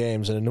attend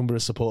games, and a number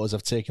of supporters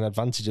have taken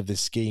advantage of this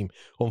scheme.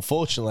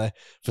 Unfortunately,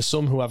 for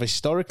some who have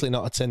historically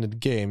not attended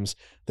games,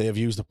 they have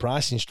used the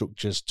pricing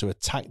structures to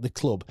attack the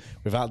club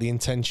without the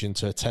intention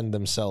to attend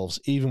themselves,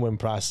 even when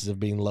prices have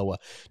been lower.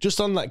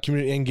 Just on that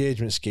community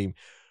engagement scheme,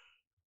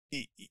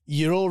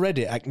 you're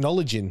already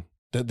acknowledging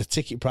that the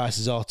ticket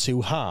prices are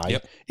too high.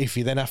 Yep. If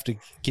you then have to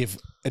give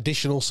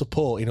additional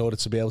support in order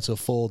to be able to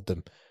afford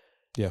them.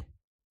 Yeah.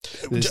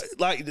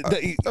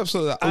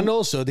 Absolutely. And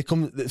also, they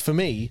come for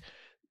me.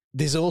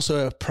 There's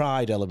also a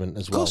pride element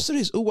as well. Of course there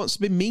is. Who wants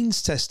to be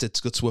means tested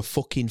to go to a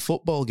fucking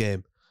football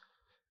game?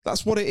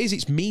 That's what it is.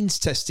 It's means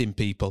testing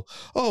people.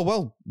 Oh,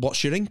 well,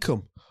 what's your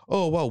income?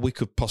 Oh, well, we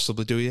could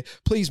possibly do it.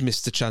 Please,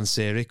 Mr.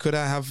 Chansiri, could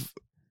I have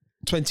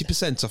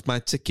 20% off my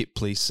ticket,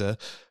 please, sir?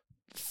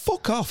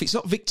 Fuck off. It's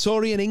not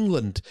Victorian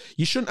England.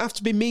 You shouldn't have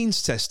to be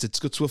means tested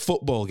to go to a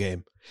football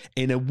game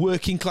in a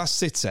working class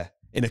city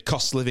in a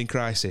cost of living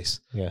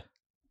crisis. Yeah.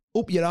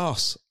 Up your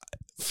arse.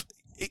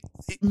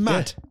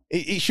 Mad. Yeah.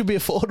 It should be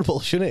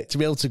affordable, shouldn't it, to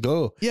be able to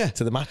go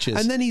to the matches.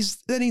 And then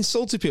he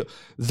insulted people.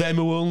 Them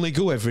who only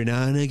go every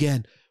now and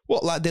again.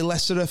 What, like the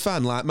lesser a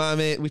fan? Like my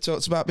mate we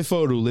talked about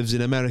before who lives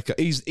in America.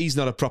 He's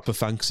not a proper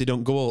fan because he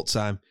don't go all the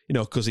time,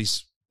 because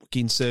he's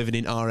fucking serving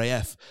in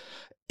RAF.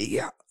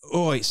 Yeah.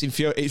 Oh,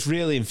 it's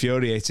really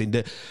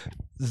infuriating.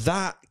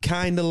 That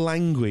kind of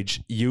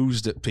language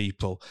used at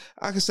people.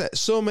 Like I said,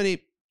 so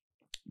many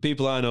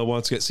people I know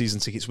want to get season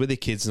tickets with their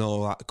kids and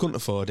all that. Couldn't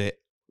afford it.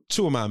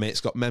 Two of my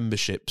mates got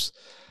memberships.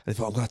 And they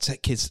thought, I'm going to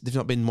take kids. They've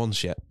not been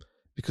once yet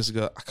because they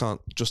go, I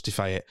can't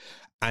justify it.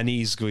 And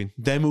he's going,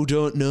 them who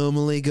don't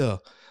normally go.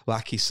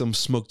 Like he's some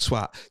smug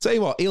twat. Tell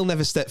you what, he'll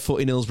never step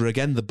foot in Hillsborough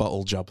again, the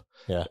bottle job.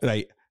 Yeah.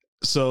 Right.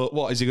 So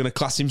what, is he going to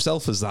class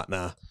himself as that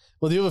now?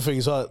 Well, the other thing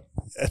is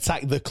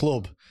attack the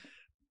club.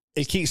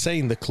 He keeps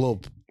saying the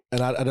club.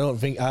 And I don't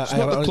think... It's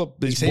not the club.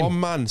 There's one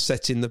man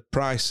setting the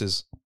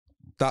prices.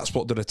 That's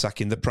what they're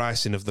attacking, the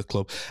pricing of the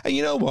club. And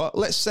you know what?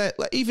 Let's say,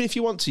 even if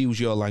you want to use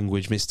your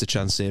language, Mr.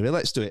 Chansiri,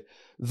 let's do it.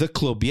 The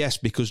club, yes,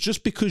 because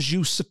just because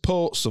you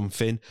support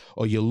something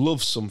or you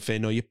love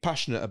something or you're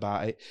passionate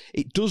about it,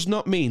 it does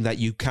not mean that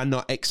you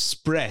cannot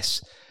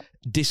express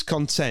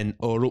discontent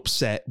or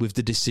upset with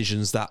the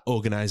decisions that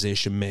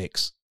organisation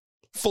makes.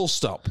 Full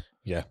stop.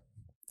 Yeah.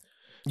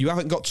 You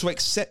haven't got to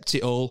accept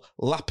it all,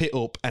 lap it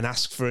up and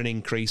ask for an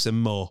increase and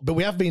more. But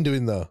we have been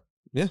doing, though.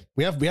 Yeah.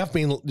 We have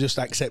been just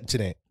accepting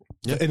it.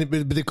 Yeah.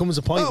 But there comes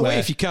a point where...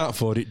 if you can't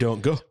afford it,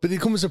 don't go. But there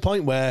comes a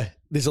point where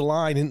there's a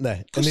line, isn't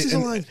there? There's a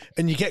line.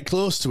 And you get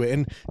close to it.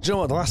 And do you know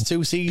what? The last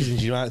 2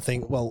 seasons, you might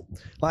think, well,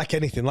 like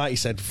anything, like you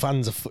said,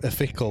 fans are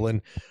fickle.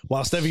 And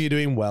whilst ever you're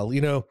doing well,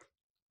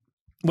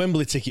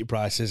 Wembley ticket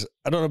prices,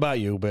 I don't know about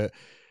you, but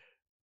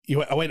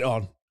I went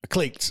on, I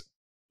clicked,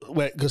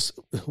 because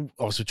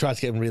obviously we tried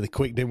to get them really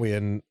quick, didn't we?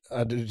 And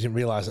I didn't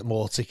realise that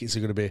more tickets are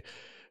going to be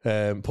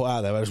put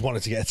out there. I just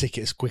wanted to get a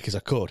ticket as quick as I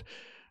could.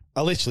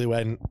 I literally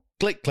went,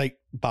 click,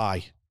 buy.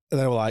 And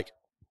then I was like,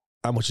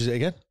 how much is it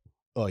again?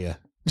 Oh, yeah.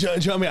 Do you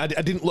know what I mean?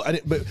 I didn't look at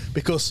it, but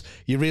because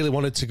you really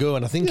wanted to go.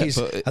 And I think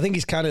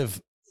he's kind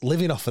of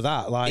living off of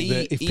that. Like,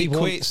 he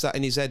equates that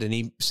in his head. And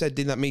he said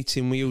in that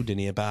meeting with you,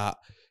 didn't he, about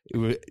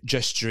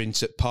gesturing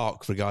to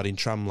Park regarding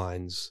tram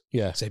lines.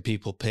 Yeah. Say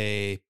people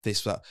pay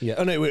this, that. Yeah.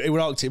 Oh, no, it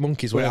were Arctic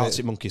Monkeys.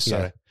 Arctic Monkeys,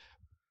 sorry. Yeah.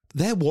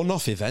 They're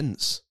one-off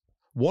events.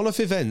 One-off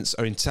events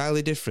are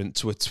entirely different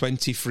to a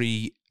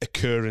 23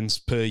 occurrence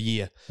per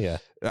year. Yeah,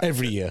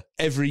 every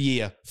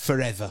year,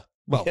 forever.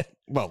 Well,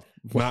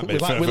 might be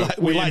we'd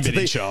like to think,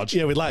 in charge.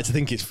 Yeah, we'd like to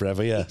think it's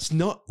forever. Yeah, it's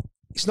not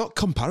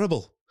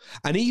comparable.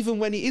 And even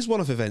when it is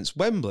one-off events,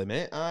 Wembley,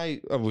 mate.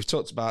 We've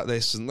talked about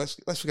this, and let's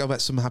forget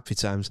about some happy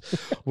times.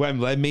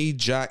 Wembley, me,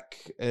 Jack,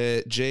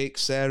 Jake,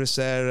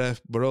 Sarah,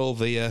 we're all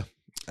there.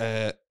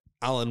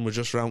 Alan was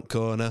just round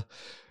corner.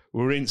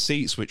 We were in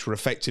seats which were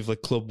effectively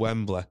Club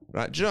Wembley.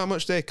 Right? Do you know how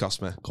much they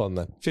cost me? Go on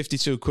then.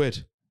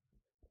 £52.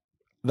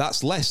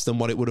 That's less than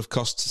what it would have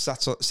cost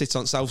to sit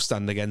on South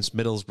Stand against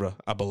Middlesbrough,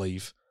 I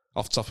believe,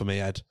 off the top of my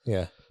head.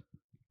 Yeah.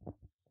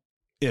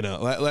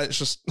 Let's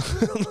just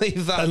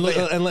leave that.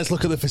 And let's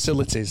look at the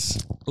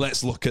facilities.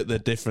 Let's look at the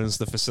difference,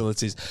 the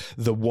facilities,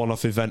 the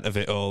one-off event of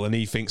it all. And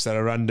he thinks that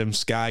a random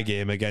Sky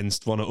game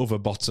against one of other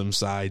bottom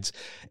sides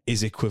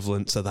is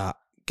equivalent to that.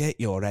 Get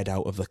your head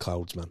out of the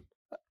clouds, man.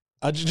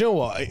 Do you know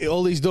what?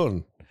 All he's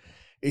done,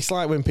 it's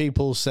like when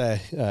people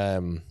say,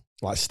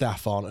 like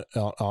staff aren't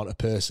a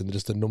person, they're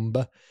just a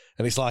number.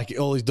 And it's like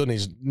all he's done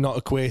is not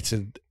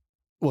equated.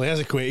 Well, he has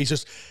equated. He's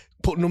just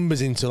put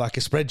numbers into like a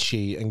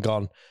spreadsheet and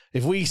gone,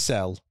 if we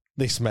sell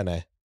this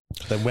many,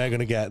 then we're going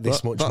to get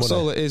this much money. That's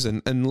all it is.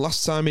 And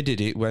last time he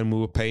did it, when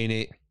we were paying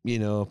it,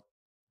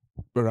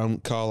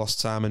 around Carlos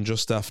time and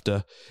just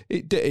after,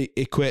 it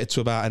equated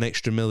to about an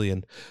extra $1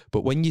 million.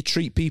 But when you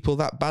treat people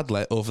that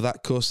badly over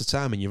that course of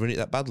time and you run it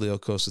that badly over the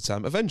course of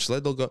time,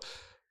 eventually they'll go,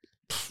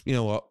 you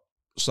know what,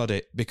 sod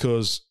it.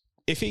 Because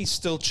if he's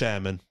still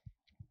chairman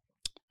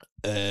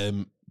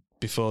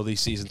before these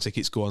season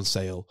tickets go on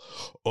sale,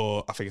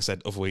 or I think I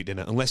said other week,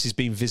 didn't I? Unless he's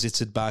been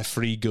visited by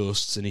 3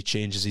 ghosts and he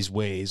changes his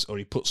ways, or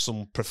he puts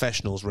some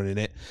professionals running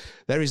it,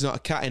 there is not a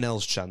cat in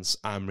hell's chance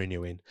I'm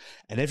renewing.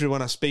 And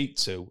everyone I speak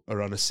to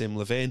are on a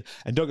similar vein.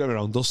 And don't get me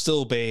wrong, there'll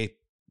still be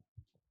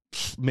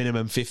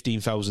minimum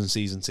 15,000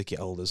 season ticket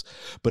holders,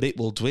 but it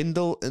will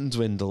dwindle and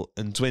dwindle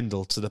and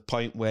dwindle to the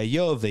point where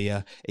you're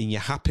there in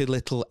your happy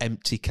little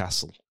empty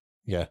castle.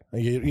 Yeah,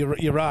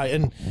 you're right.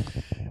 And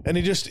And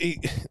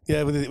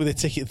with the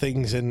ticket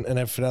things and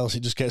everything else,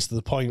 it just gets to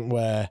the point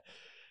where,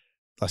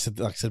 like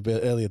I said a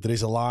bit earlier, there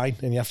is a line,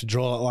 and you have to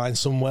draw that line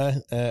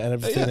somewhere, and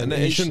everything. Yeah,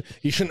 and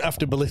you shouldn't have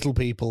to belittle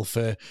people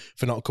for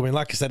not coming.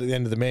 Like I said at the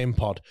end of the main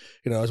pod,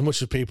 as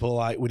much as people are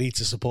like, we need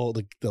to support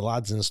the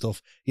lads and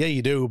stuff. Yeah,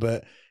 you do,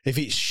 but if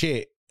it's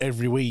shit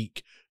every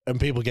week and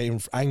people getting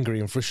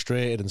angry and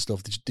frustrated and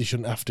stuff, they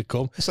shouldn't have to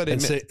come.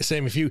 And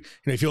same if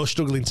if you're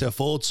struggling to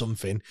afford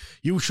something,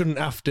 you shouldn't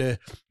have to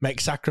make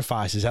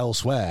sacrifices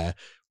elsewhere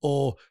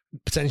or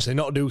potentially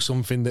not do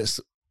something that's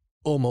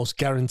almost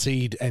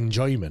guaranteed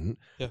enjoyment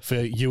for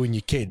you and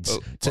your kids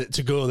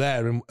to go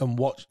there and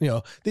watch. There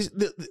were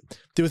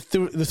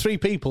the three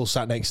people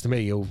sat next to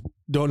me who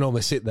don't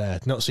normally sit there,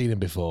 not seen him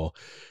before,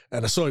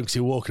 and I saw him because he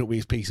was walking up with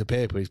his piece of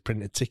paper, his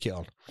printed ticket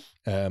on,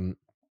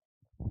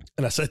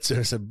 and I said to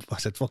him, I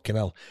said, fucking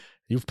hell,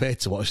 you've paid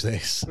to watch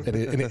this.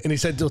 And he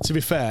said, to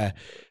be fair,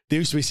 there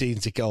used to be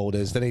season ticket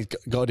holders, then he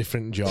got a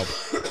different job,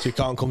 so he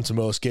can't come to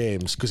most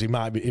games because he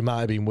might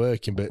have been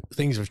working, but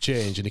things have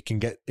changed and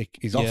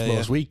he's off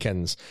most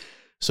weekends.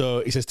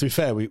 So he says, to be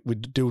fair, we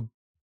do,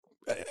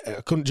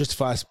 I couldn't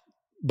justify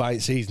buying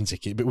season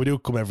ticket, but we do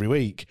come every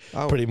week,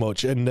 pretty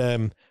much.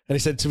 And he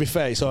said, to be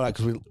fair, it's all right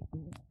because we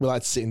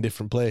like to sit in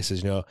different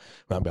places,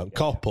 might be on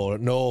Cop or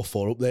at North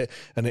or up there,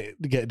 and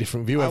get a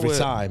different view every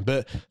time.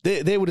 But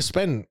they would have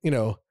spent,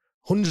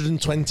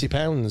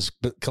 £120,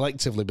 but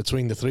collectively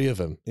between the three of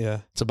them,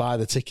 to buy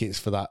the tickets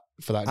for that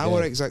I game.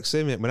 were exact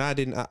same. When I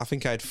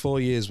think I had 4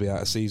 years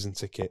without a season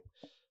ticket,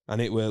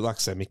 and it were like I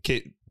said, my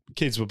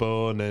kids were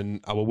born, and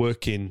I were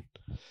working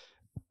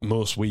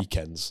most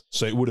weekends,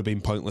 so it would have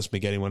been pointless me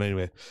getting one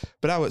anyway.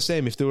 But I would say,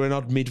 if there were an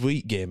odd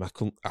midweek game I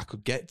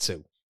could get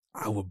to,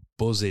 I were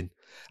buzzing,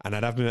 and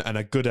I'd have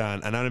a good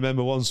aunt. And I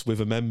remember once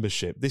with a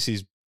membership, this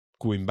is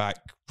going back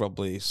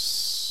probably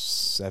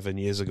 7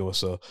 years ago or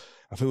so,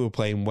 I think we were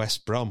playing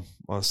West Brom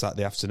on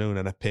Saturday afternoon,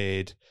 and I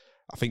paid,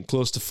 I think,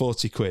 close to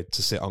 40 quid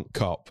to sit on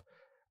Cop,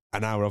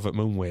 an hour of at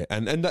Moonway.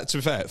 And that, to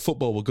be fair,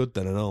 football were good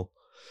then and all.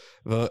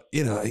 But,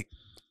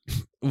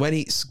 when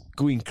it's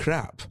going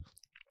crap,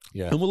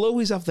 and we'll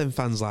always have them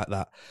fans like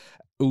that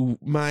who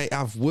might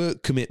have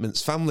work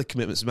commitments, family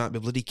commitments, might be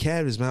bloody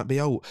carers, might be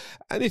out.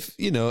 And if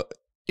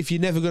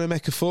you're never going to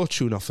make a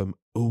fortune off them,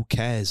 who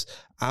cares?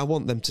 I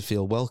want them to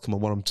feel welcome. I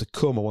want them to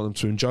come. I want them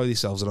to enjoy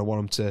themselves, and I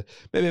want them to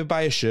maybe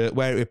buy a shirt,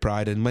 wear it with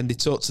pride, and when they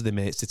talk to their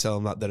mates, they tell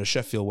them that they're a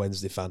Sheffield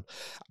Wednesday fan.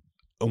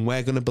 And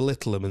we're going to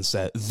belittle them and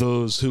say,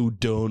 those who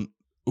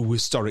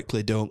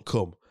historically don't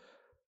come.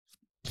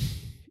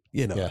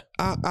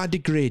 How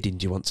degrading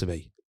do you want to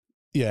be?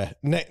 Yeah.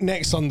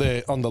 Next on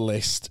the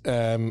list,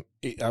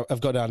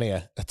 I've got down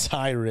here a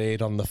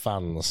tirade on the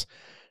fans.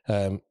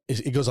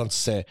 It goes on to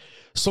say,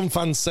 some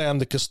fans say I'm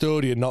the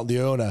custodian, not the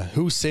owner,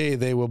 who say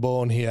they were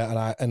born here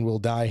and will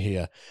die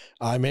here.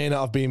 I may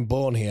not have been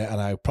born here, and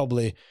I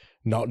probably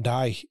not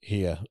die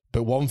here,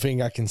 but one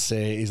thing I can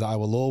say is I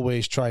will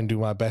always try and do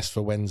my best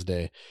for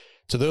Wednesday.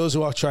 To those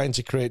who are trying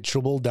to create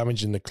trouble,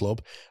 damaging the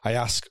club, I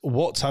ask,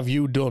 what have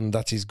you done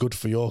that is good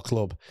for your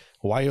club?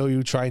 Why are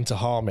you trying to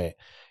harm it?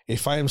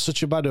 If I am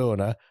such a bad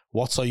owner,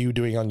 what are you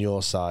doing on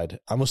your side?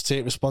 I must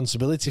take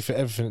responsibility for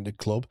everything at the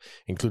club,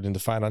 including the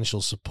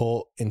financial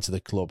support into the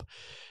club.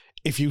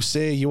 If you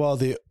say you are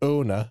the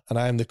owner and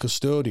I am the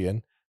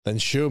custodian, then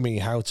show me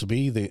how to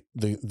be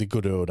the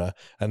good owner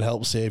and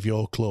help save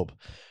your club.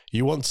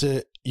 You want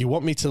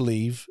me to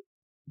leave,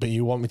 but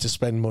you want me to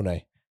spend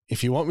money.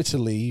 If you want me to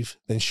leave,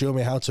 then show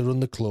me how to run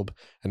the club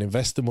and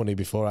invest the money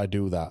before I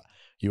do that.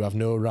 You have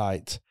no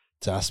right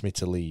to ask me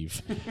to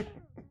leave.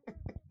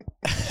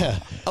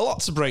 A lot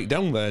to break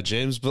down there,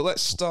 James, but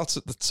let's start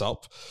at the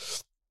top.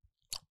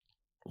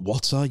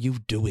 What are you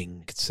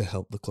doing to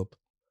help the club?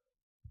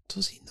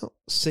 Does he not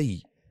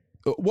see?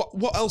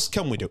 What else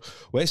can we do?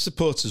 We're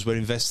supporters, we're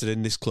invested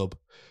in this club.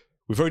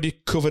 We've already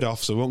covered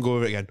off, so we won't go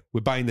over it again.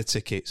 We're buying the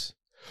tickets.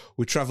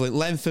 We're travelling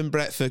length and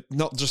breadth for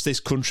not just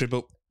this country,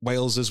 but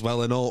Wales as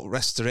well, and all the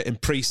rest of it,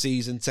 and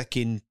pre-season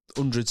taking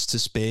hundreds to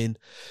Spain.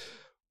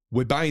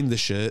 We're buying the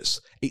shirts.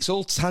 It's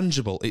all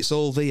tangible. It's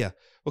all there.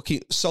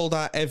 Okay, sold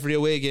out every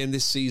away game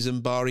this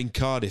season, barring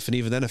Cardiff, and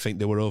even then I think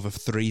there were over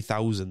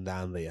 3,000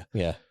 down there.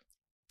 Yeah.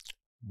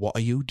 What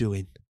are you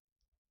doing?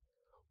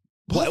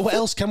 What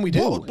else can we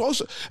do?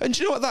 And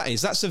do you know what that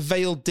is? That's a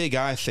veiled dig,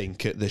 I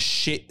think, at the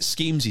shit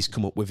schemes he's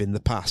come up with in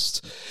the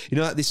past.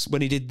 Like this,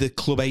 when he did the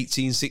Club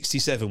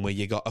 1867, where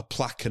you got a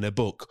plaque and a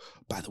book.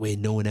 By the way,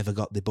 no one ever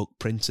got the book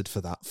printed for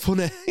that.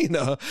 Funny,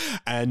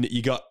 And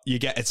you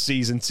get a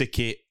season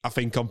ticket, I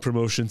think, on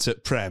promotion to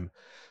Prem,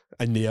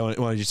 and they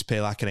wanted you to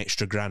pay like an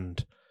extra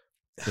 £1,000.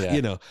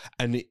 Yeah.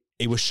 And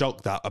he was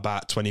shocked that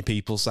about 20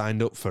 people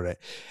signed up for it.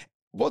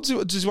 Does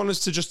he want us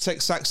to just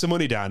take sacks of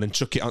money down and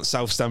chuck it on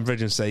South Stand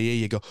Bridge and say, here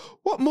you go?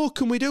 What more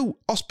can we do?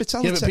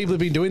 Hospitality. Yeah, but people have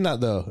been doing that,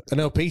 though. I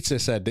know Peter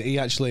said that he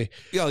actually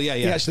he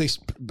actually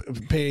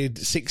paid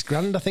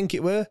 £6,000, I think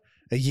it were,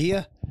 a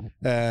year.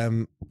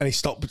 And he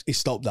stopped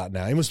that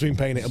now. He must have been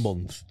paying it a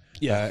month.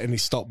 Yeah. And he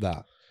stopped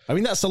that. I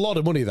mean, that's a lot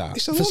of money, that.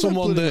 For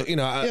someone that,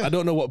 I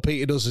don't know what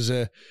Peter does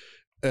as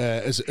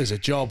as a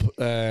job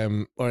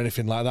or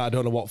anything like that. I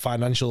don't know what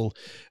financial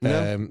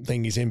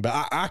thing he's in,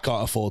 but I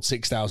can't afford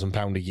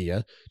 £6,000 a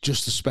year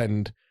just to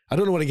spend. I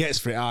don't know what he gets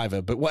for it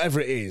either, but whatever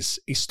it is,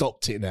 he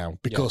stopped it now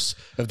because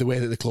of the way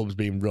that the club's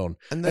being run.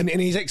 And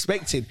he's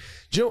expected.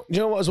 Do you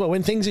know what as well?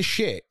 When things are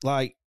shit,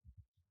 like,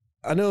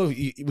 I know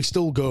we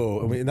still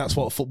go, and that's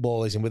what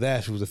football is, and we're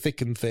there through the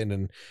thick and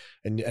thin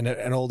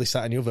and all this,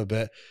 that, and the other.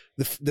 But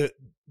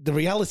the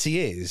reality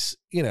is,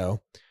 you know,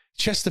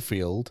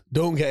 Chesterfield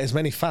don't get as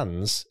many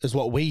fans as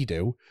what we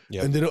do,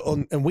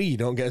 and we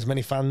don't get as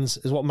many fans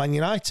as what Man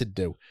United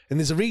do. And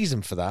there's a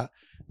reason for that,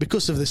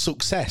 because of the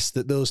success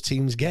that those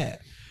teams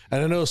get.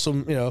 And I know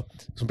some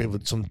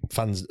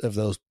fans of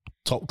those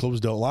top clubs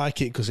don't like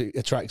it because it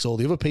attracts all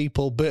the other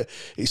people, but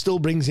it still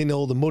brings in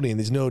all the money, and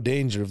there's no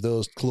danger of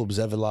those clubs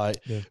ever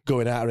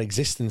going out of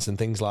existence and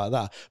things like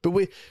that. But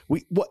we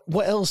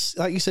what else?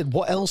 Like you said,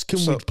 what else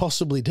can we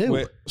possibly do?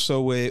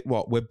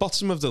 We're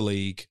bottom of the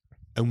league,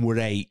 and we're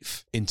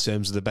 8th in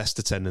terms of the best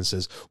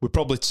attendances. We're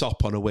probably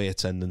top on away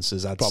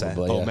attendances, I'd say.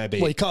 Or maybe.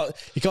 Well,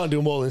 you can't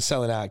do more than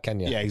selling out, can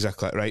you? Yeah,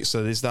 exactly. Right.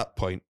 So there's that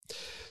point.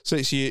 So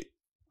it's your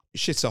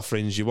shit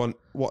offerings. You want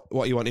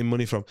what you want in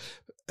money from.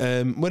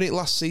 When it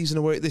last season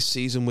or this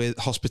season, with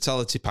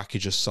hospitality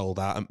packages sold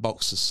out and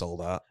boxes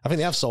sold out. I think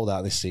they have sold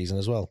out this season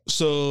as well.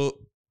 So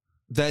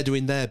they're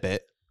doing their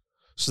bit.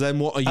 So then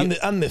what are you?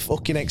 And they're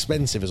fucking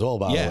expensive as well,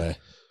 by the way.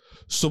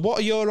 So what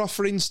are your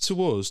offerings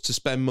to us to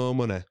spend more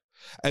money?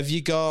 Have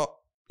you got,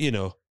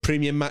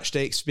 premium match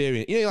day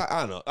experience? Like,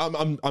 I don't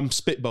know, I'm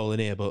spitballing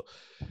here, but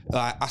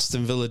like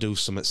Aston Villa do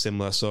something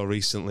similar I saw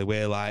recently,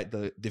 where like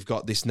they've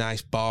got this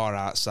nice bar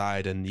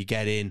outside and you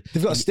get in.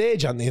 They've got a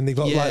stage, haven't they? And they've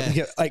got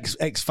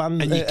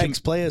ex-fans,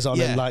 ex-players on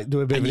and like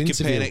do a bit of an interview. And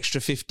you can pay an extra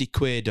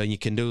 £50 and you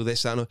can do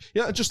this. I know,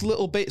 just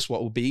little bits,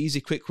 what would be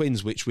easy, quick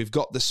wins, which we've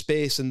got the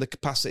space and the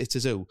capacity to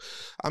do.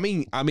 I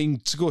mean,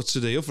 to go to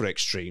the other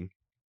extreme,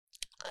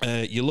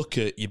 you look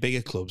at your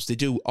bigger clubs, they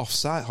do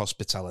off-site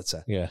hospitality.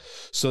 Yeah.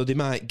 So they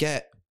might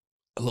get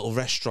a little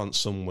restaurant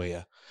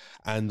somewhere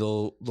and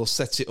they'll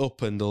set it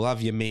up and they'll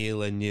have your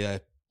meal and your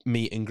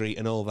meet and greet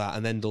and all that,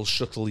 and then they'll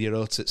shuttle you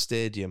out at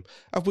stadium.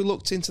 Have we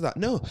looked into that?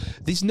 No.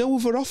 There's no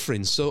other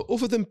offerings. So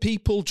other than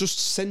people just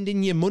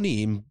sending you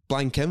money in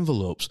blank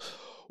envelopes,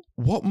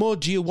 what more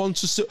do you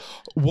want us to...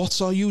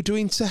 What are you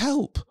doing to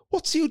help?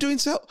 What's you doing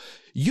to help?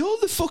 You're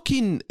the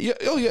fucking...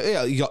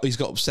 He's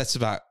got upset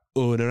about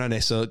owner,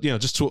 and so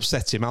just to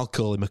upset him, I'll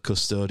call him a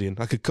custodian.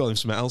 I could call him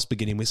something else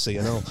beginning with C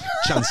and O.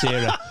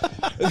 Chansiri.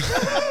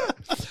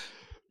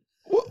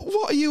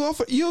 What are you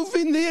offering? You've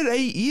been there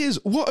 8 years.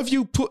 What have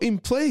you put in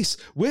place?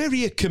 Where are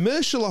your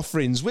commercial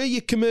offerings? Where are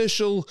your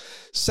commercial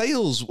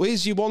sales?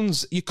 Where's your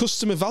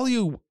customer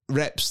value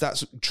reps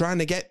that's trying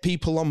to get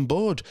people on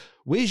board?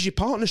 Where's your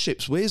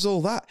partnerships? Where's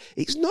all that?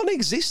 It's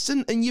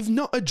non-existent, and you've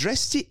not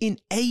addressed it in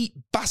 8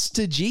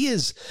 bastard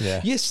years.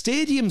 Yeah. Your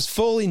stadium's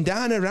falling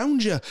down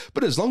around you,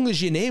 but as long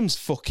as your name's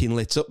fucking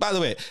lit up. By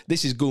the way,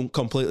 this is going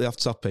completely off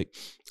topic.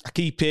 I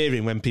keep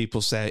hearing when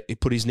people say he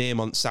put his name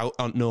on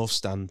North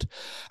Stand,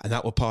 and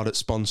that were part of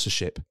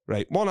sponsorship,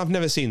 right? One, I've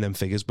never seen them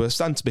figures, but I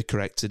stand to be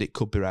corrected. It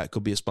could be right. It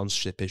could be a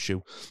sponsorship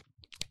issue.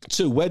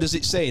 2, where does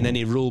it say in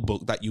any rule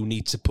book that you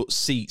need to put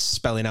seats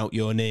spelling out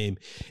your name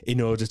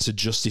in order to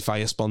justify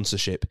a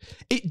sponsorship?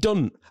 It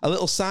done. A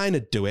little sign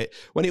would do it.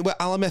 When it were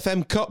Hallam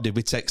FM Cop, did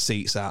we take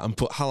seats out and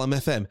put Hallam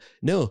FM?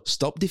 No,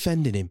 stop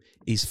defending him.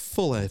 He's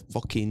full of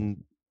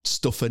fucking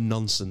stuff and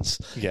nonsense.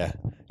 Yeah.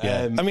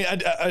 I mean,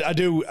 I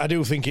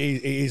do think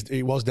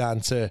it was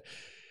down to,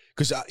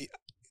 because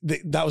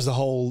that was the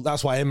whole.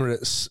 That's why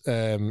Emirates,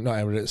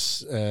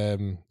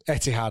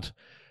 Etihad,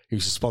 who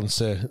used to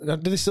sponsor.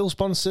 Do they still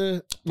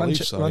sponsor Man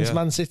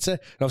City? And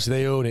obviously,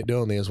 they own it,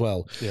 don't they, as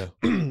well? Yeah.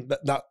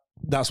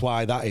 That's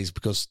why that is,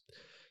 because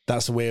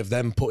that's a way of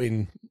them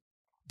putting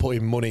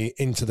money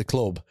into the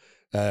club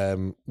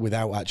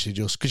without actually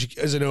just, because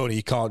as an owner,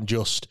 you can't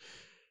just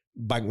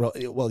bankroll.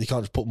 Well, you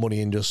can't just put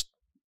money in just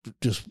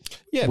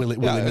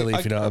willy-nilly,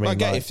 if you know what I mean. I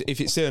get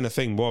if it's saying a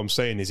thing, what I'm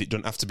saying is it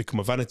doesn't have to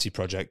become a vanity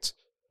project.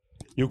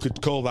 You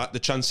could call that the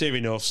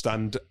Chansiri North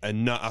Stand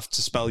and not have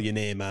to spell your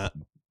name out.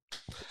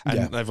 And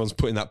everyone's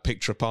putting that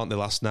picture up, aren't they,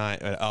 last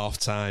night at half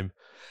time,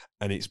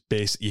 and it's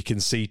you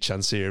can see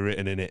Chansiri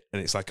written in it,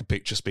 and it's like a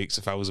picture speaks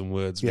 1,000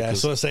 words. Yeah,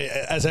 so I say,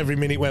 as every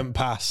minute went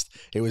past,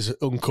 it was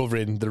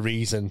uncovering the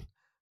reason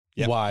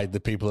why the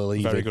people are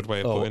leaving. Very good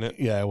way of putting it.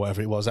 Yeah,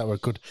 whatever it was, that was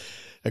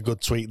a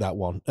good tweet, that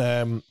one.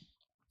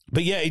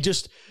 But yeah, it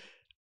just,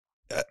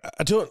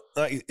 I don't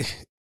like.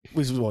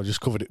 We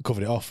just covered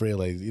it off,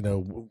 really.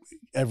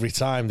 Every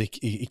time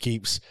he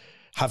keeps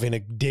having a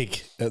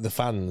dig at the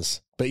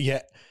fans, but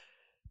yet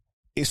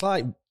it's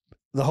like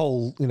the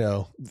whole,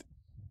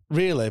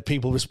 really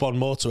people respond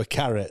more to a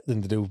carrot than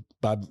they do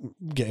by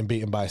getting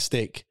beaten by a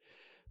stick.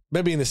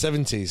 Maybe in the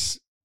 70s,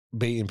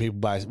 beating people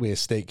with a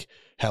stick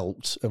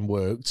helped and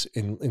worked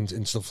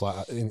in stuff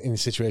like that, in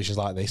situations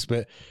like this,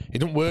 but it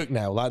doesn't work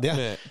now. Like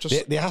there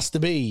has to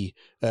be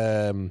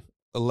a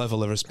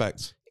level of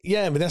respect.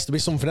 Yeah, but there has to be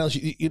something else.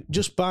 You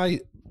just by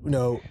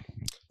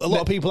a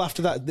lot of people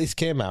after that this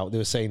came out, they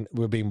were saying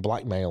we're being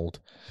blackmailed,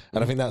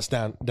 and I think that's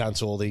down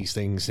to all these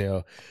things,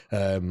 for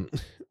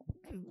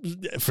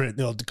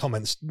the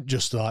comments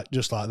just like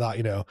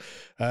that,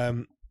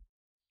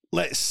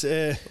 Let's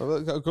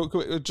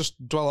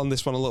just dwell on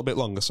this one a little bit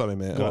longer. Sorry,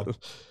 mate.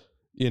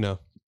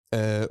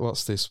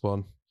 What's this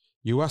one?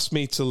 You asked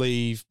me to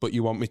leave, but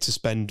you want me to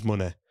spend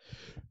money.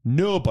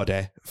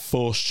 Nobody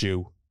forced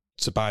you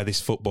to buy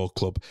this football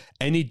club.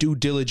 Any due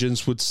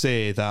diligence would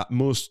say that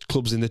most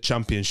clubs in the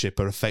Championship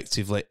are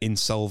effectively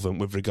insolvent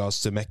with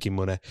regards to making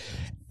money.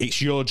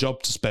 It's your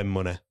job to spend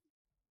money.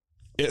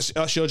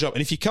 That's your job.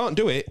 And if you can't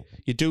do it,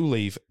 you do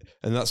leave.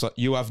 And that's like,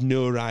 you have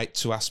no right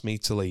to ask me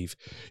to leave.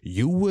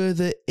 You were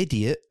the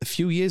idiot a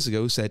few years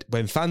ago who said,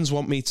 when fans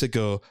want me to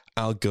go,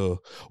 I'll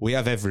go. We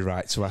have every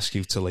right to ask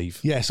you to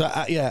leave. Yeah, so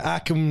how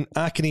can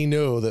he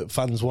know that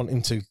fans want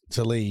him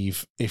to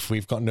leave if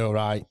we've got no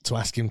right to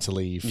ask him to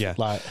leave? Yeah.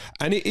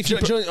 And if you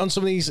on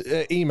some of these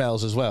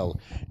emails as well,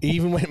 he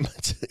even went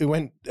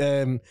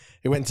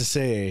to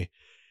say,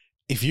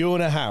 if you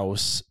own a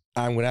house,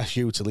 I'm going to ask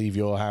you to leave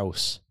your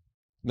house.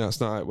 No,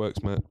 it's not how it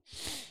works, mate.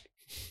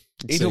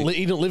 He don't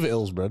live at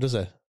Hillsborough, does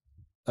he?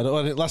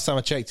 Last time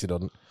I checked, he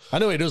doesn't. I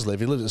know he does live.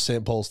 He lives at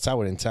St Paul's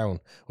Tower in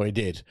town, or he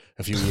did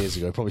a few years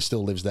ago. He probably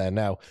still lives there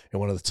now in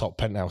one of the top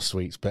penthouse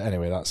suites. But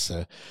anyway, that's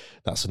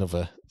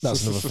another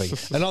thing.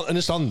 And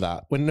just on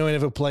that,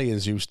 whenever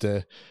players used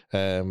to,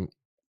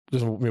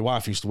 because my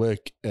wife used to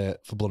work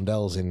for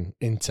Blundell's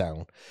in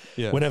town.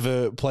 Yeah.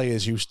 Whenever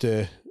players used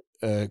to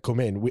come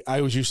in, I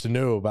always used to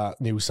know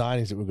about new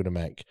signings that we're going to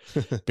make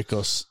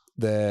because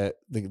the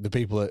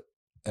people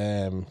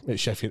at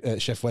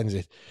Chef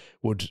Wednesday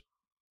would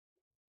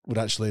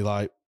actually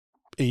like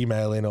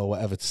email in or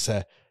whatever to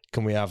say,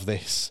 can we have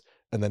this?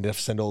 And then they'd have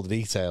to send all the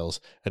details,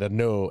 and I'd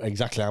know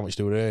exactly how much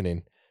they were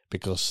earning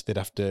because they'd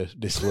have to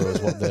disclose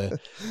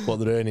what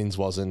their earnings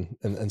was and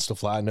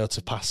stuff like that. I know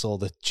to pass all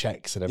the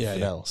checks and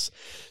everything else.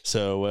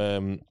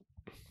 So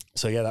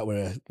yeah, that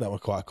were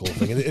quite a cool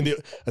thing.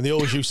 And they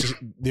always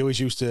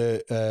used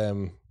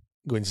to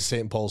go into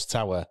St Paul's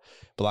Tower,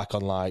 but like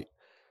on like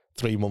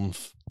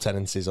 3-month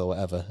tenancies or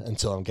whatever,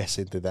 until I'm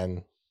guessing they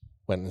then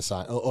went and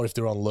signed, or if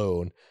they're on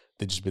loan,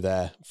 they'd just be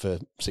there for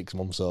 6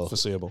 months or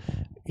foreseeable.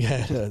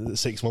 Yeah,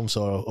 6 months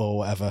or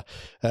whatever.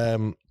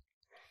 The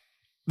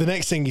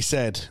next thing he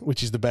said,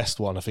 which is the best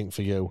one, I think,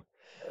 for you.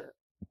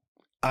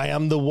 I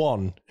am the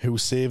one who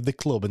saved the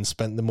club and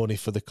spent the money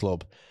for the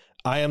club.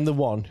 I am the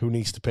one who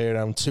needs to pay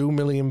around £2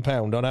 million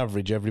on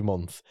average every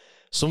month.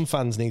 Some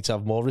fans need to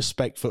have more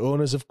respect for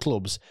owners of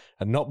clubs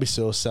and not be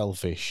so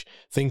selfish,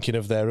 thinking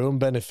of their own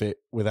benefit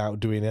without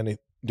doing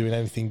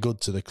anything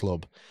good to the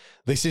club.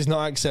 This is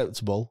not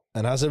acceptable,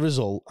 and as a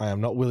result, I am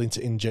not willing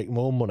to inject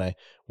more money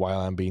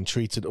while I'm being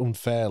treated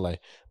unfairly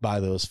by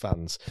those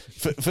fans.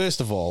 First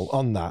of all,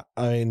 on that,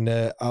 I mean,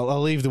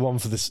 I'll leave the one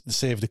for the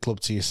save the club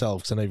to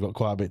yourself because I know you've got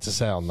quite a bit to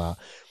say on that.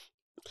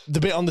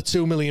 The bit on the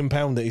 £2 million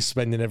that he's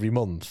spending every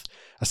month,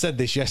 I said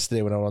this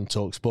yesterday when I was on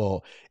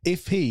TalkSport,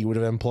 if he would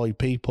have employed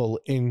people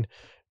in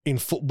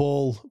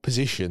football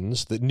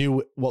positions that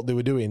knew what they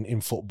were doing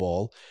in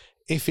football,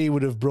 if he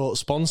would have brought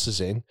sponsors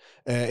in,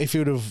 if he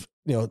would have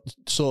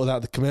sorted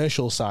out the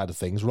commercial side of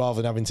things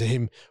rather than having to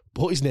him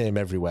put his name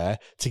everywhere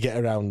to get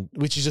around,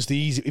 which is just the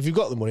easy, if you've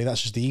got the money,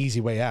 that's just the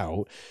easy way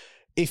out.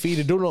 If he'd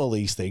have done all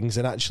these things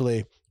and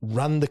actually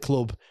ran the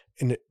club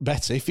in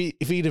better, if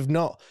he'd have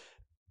not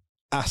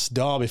asked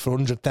Derby for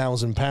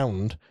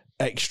 £100,000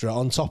 extra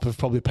on top of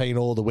probably paying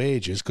all the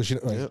wages, because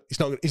he's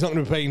not going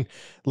to be paying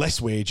less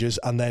wages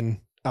and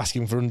then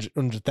asking for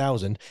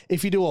 100,000.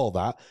 If you do all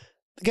that,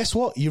 guess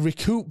what? You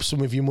recoup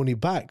some of your money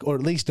back, or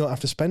at least don't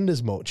have to spend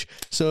as much.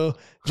 So,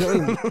 do you know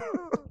what I mean?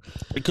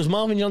 Because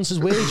Marvin Johnson's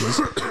wages,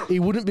 he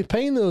wouldn't be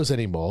paying those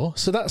anymore.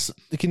 So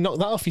you can knock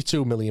that off your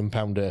 £2 million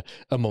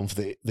a month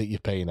that you're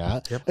paying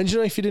at. Yep. And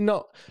if you did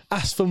not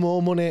ask for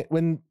more money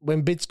when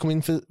bids come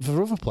in for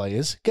other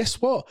players,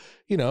 guess what?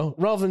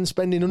 Rather than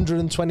spending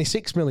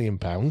 £126 million,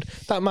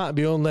 that might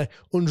be only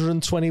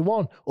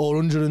 121 or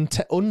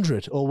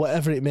 100 or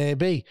whatever it may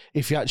be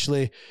if you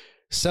actually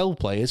sell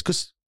players.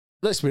 Because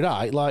let's be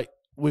right, like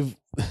with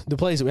the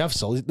players that we have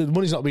sold, the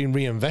money's not being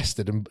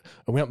reinvested, and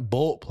we haven't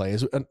bought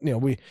players. And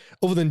we,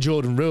 other than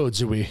Jordan Rhodes,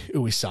 who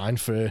we signed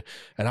for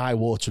an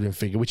eye-watering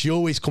figure, which he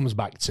always comes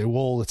back to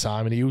all the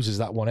time, and he uses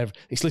that one.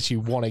 It's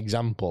literally one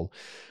example.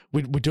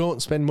 We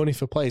don't spend money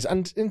for players,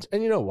 and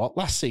you know what?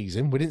 Last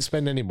season we didn't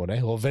spend any money,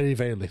 or very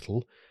very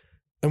little,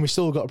 and we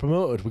still got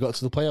promoted. We got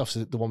to the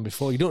playoffs the one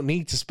before. You don't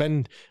need to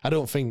spend. I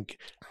don't think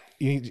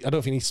you need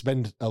to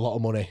spend a lot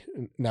of money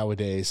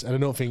nowadays, and I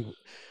don't think.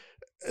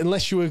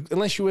 Unless you were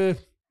going up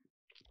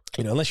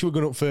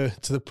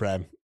to the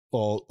Prem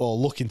or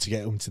looking to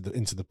get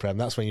into the Prem,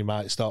 that's when you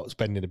might start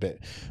spending a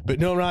bit. But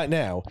no, right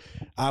now,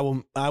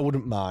 I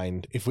wouldn't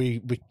mind if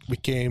we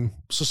became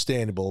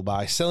sustainable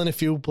by selling a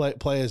few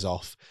players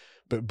off,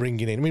 but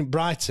bringing in. I mean,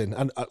 Brighton,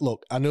 and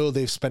look, I know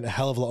they've spent a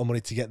hell of a lot of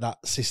money to get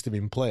that system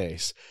in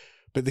place,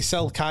 but they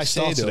sell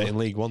Caicedo. Started it in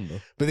League One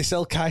though. But they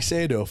sell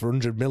Caicedo for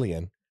 100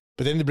 million,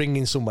 but then they bring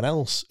in someone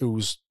else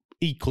who's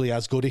equally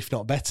as good, if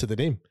not better than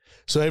him.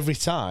 So every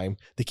time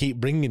they keep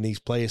bringing these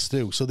players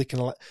through, so they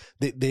can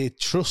they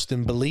trust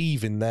and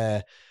believe in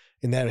their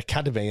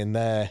academy and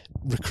their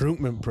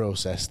recruitment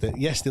process, that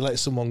yes, they let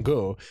someone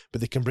go, but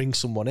they can bring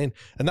someone in.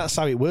 And that's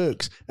how it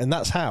works. And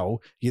that's how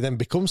you then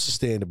become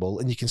sustainable,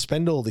 and you can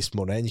spend all this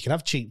money and you can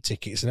have cheap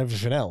tickets and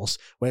everything else.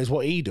 Whereas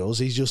what he does,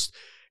 he just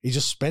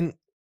spent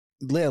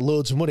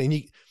loads of money.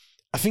 And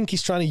I think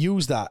he's trying to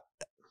use that.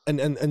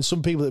 And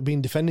some people that have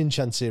been defending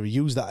Chansiri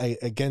use that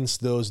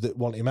against those that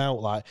want him out.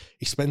 Like,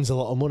 he spends a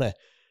lot of money.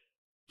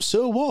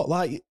 So what?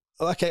 Like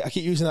I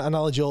keep using that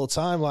analogy all the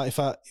time. Like,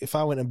 if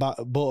I went and bought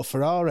a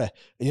Ferrari, and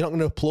you're not going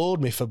to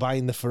applaud me for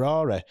buying the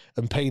Ferrari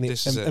and paying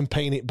it and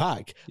paying it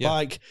back. Yeah.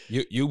 Like,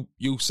 you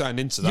signed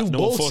into that.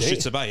 No one forced you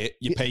to buy it.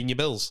 You're paying your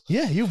bills.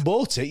 Yeah, you've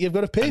bought it. You've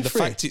got to pay and for it. The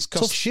fact it's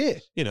cost, tough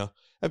shit. You know,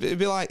 it'd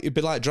be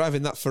like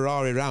driving that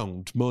Ferrari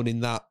around,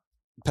 moaning that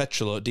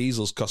petrol or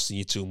diesel's costing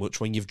you too much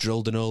when you've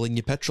drilled an hole in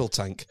your petrol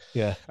tank.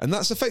 Yeah, and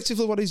that's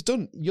effectively what he's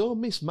done. Your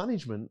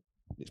mismanagement,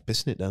 it's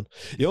pissing it down.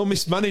 Your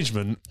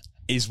mismanagement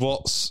is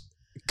what's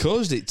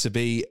caused it to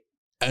be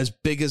as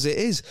big as it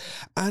is.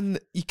 And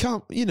you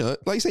can't, you know,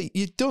 like you say,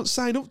 you don't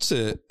sign up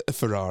to a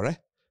Ferrari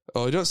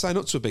or you don't sign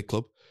up to a big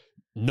club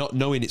not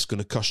knowing it's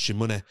going to cost you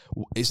money.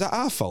 Is that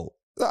our fault?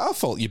 Is that our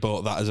fault you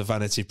bought that as a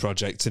vanity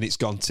project and it's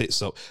gone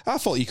tits up? Our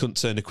fault you couldn't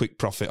turn a quick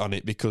profit on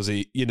it because,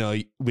 we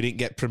didn't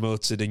get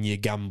promoted and you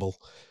gamble.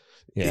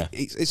 Yeah.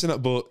 It's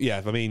not, but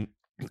yeah, I mean,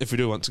 if we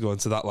do want to go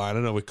into that line,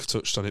 I know we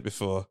touched on it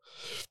before.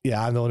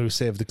 Yeah, I'm the one who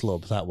saved the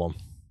club, that one.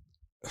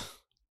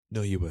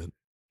 No, you weren't.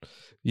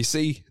 You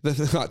see,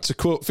 to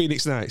quote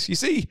Phoenix Knights, you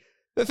see,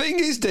 the thing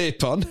is,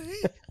 Dapon,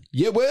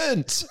 you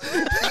weren't.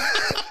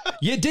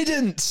 You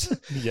didn't.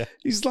 Yeah.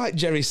 He's like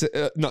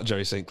not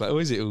Jerry Sinclair. Who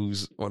is it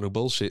who's one who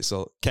bullshits?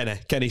 Or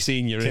Kenny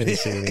Senior. Kenny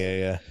Senior,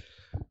 yeah.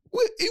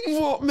 In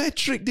what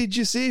metric did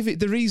you save it?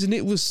 The reason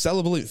it was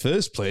sellable in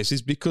first place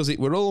is because it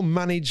were all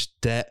managed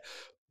debt,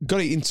 got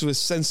it into a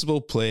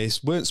sensible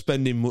place, weren't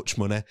spending much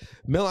money.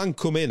 Milan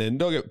come in and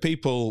don't get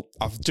people,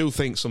 I do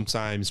think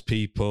sometimes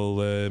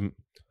people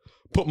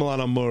put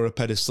Milan on more of a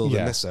pedestal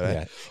than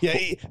necessary. Yeah,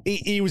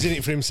 he was in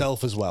it for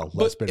himself as well.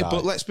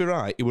 But let's be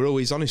right. He were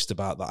always honest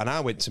about that. And I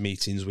went to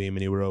meetings with him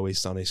and he were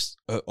always honest.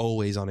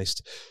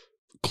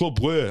 Club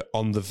were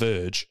on the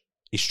verge.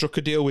 He struck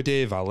a deal with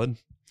Dave Allen.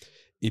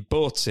 He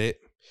bought it.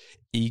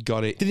 He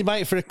got it. Did he buy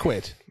it for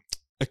 £1?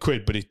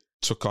 £1, but he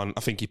took on, I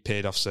think he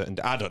paid off certain...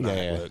 I don't know how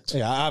it worked.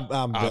 Yeah,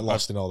 I'm a bit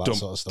lost in all that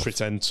sort of stuff. Don't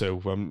pretend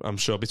to. I'm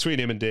sure between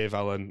him and Dave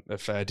Allen, a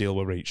fair deal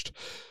were reached.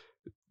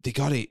 They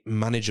got it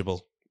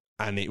manageable.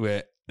 And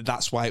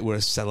that's why it were a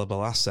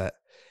sellable asset.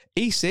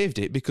 He saved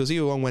it because he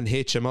was on when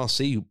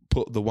HMRC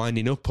put the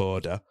winding up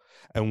order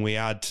and we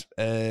had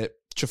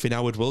chuffing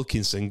Howard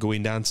Wilkinson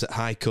going down to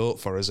High Court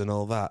for us and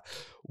all that.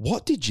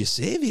 What did you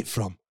save it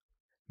from?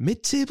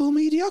 Mid-table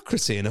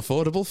mediocrity and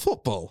affordable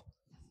football?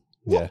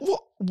 What?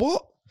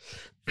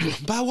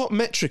 By what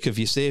metric have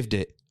you saved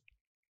it?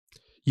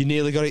 You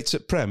nearly got it to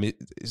Prem.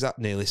 Is that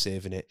nearly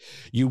saving it?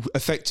 You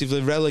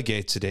effectively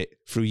relegated it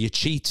through your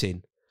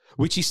cheating,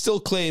 which he still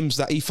claims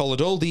that he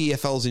followed all the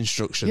EFL's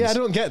instructions. Yeah, I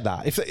don't get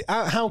that.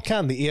 How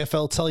can the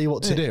EFL tell you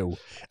what to do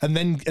and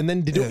then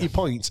deduct your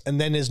points and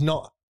then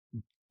not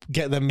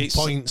get them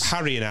points?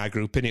 Harry in our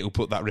group, innit, who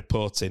put that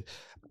report in.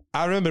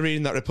 I remember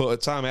reading that report at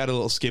the time. I had a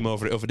little skim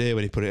over it over there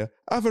when he put it up.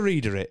 Have a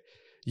read of it.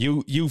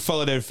 You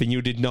followed everything.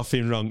 You did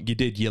nothing wrong. You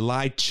did. You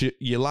lied, you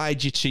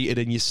cheated,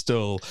 and you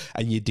stole,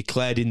 and you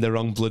declared in the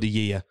wrong bloody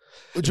year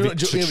to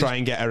try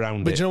and get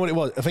around it. But do you know what it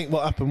was? I think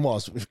what happened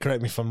was,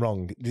 correct me if I'm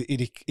wrong,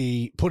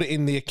 he put it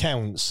in the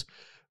accounts,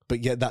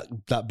 but yet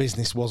that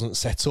business wasn't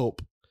set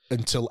up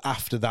until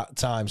after that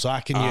time. So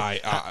how can you...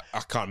 I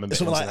can't remember.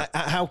 Something like,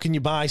 how can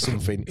you buy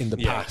something in the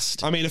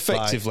past? I mean,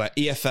 effectively,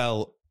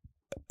 EFL...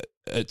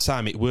 At the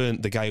time, it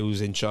weren't the guy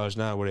who's in charge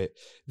now, were it?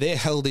 They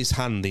held his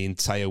hand the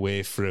entire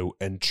way through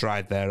and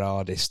tried their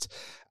hardest.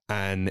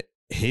 And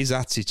his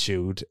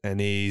attitude and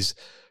his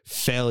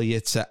failure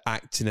to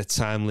act in a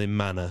timely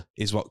manner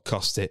is what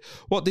cost it.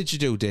 What did you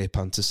do,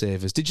 Daypan, to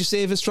save us? Did you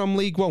save us from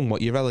League One,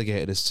 what you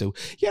relegated us to?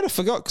 Yeah, I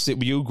forgot, because it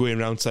was you going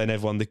around telling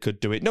everyone they could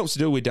do it. Not to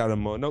do with Darren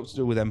Moore, not to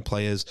do with them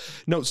players,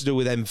 not to do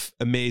with them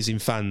amazing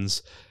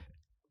fans.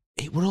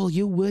 It were all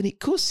you, weren't it? Of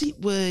course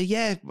it were,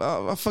 yeah.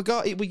 I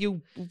forgot it were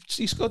you.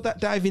 You scored that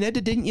diving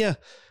header, didn't you?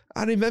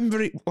 I remember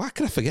it. Why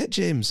can I forget,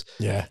 James?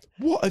 Yeah.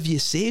 What have you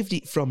saved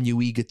it from,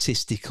 you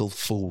egotistical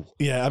fool?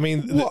 Yeah, I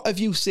mean... What have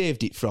you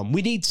saved it from?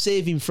 We need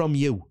saving from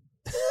you.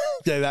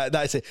 Yeah,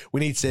 that's it.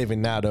 We need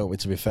saving now, don't we,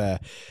 to be fair?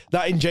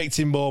 That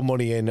injecting more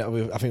money in,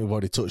 I think we've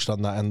already touched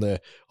on that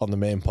on the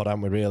main pod,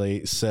 haven't we, really?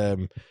 It's,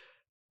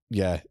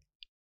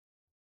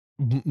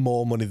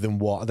 more money than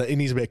what? It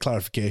needs a bit of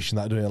clarification,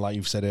 that, doing it, like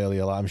you've said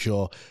earlier. Like, I'm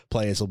sure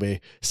players will be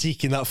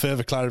seeking that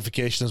further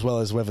clarification as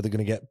well as whether they're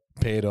going to get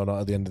paid or not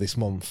at the end of this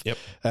month. Yep.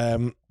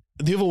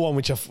 the other one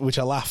which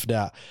I laughed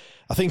at,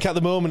 I think at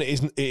the moment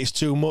it is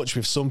too much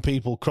with some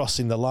people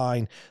crossing the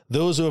line.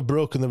 Those who have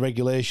broken the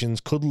regulations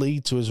could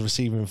lead to us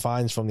receiving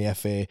fines from the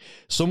FA.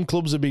 Some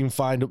clubs have been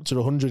fined up to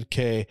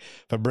 100k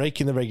for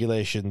breaking the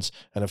regulations,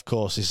 and of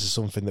course this is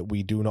something that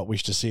we do not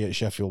wish to see at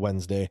Sheffield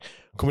Wednesday.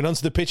 Coming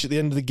onto the pitch at the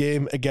end of the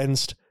game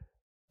against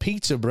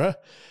Peterborough,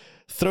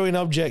 throwing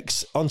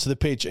objects onto the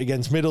pitch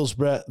against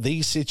Middlesbrough,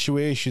 these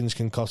situations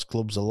can cost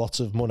clubs a lot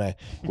of money,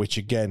 which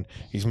again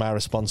is my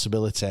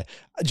responsibility.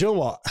 Do you know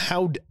what?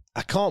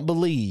 I cannot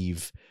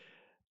believe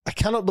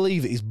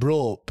that he's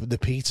brought the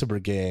Peterborough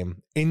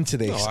game into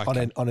this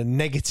on a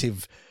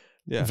negative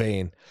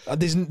vein.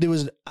 There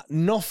was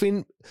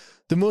nothing.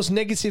 The most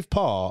negative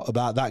part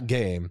about that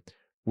game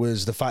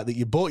was the fact that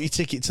you bought your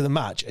ticket to the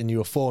match and you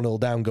were 4-0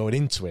 down going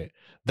into it.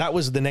 That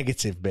was the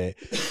negative bit.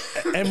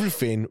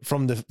 Everything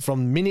from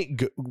minute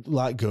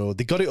go,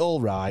 they got it all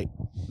right.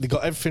 They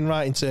got everything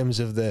right in terms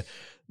of the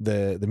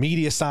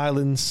media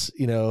silence.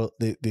 You know,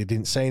 they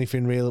didn't say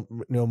anything real,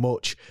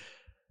 much.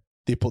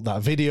 They put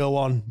that video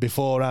on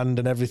beforehand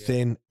and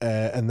everything,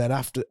 and then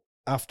after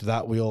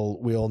that, we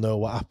all know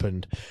what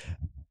happened.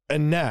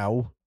 And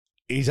now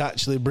he's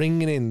actually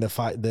bringing in the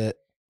fact that,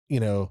 you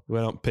know, we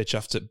went on pitch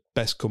after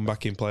best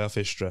comeback in playoff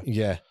history.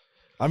 Yeah,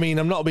 I mean,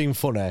 I'm not being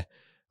funny.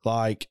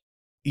 Like,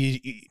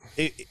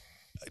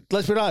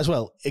 let's be right as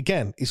well.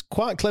 Again, it's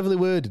quite cleverly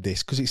worded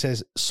this because it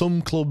says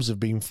some clubs have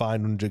been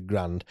fined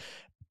 $100,000.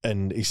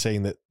 And he's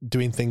saying that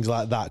doing things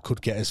like that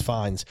could get us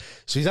fines.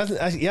 So he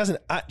hasn't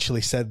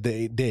actually said that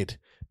it did.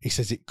 He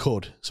says it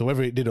could. So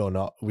whether it did or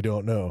not, we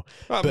don't know.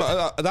 Right,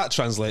 but that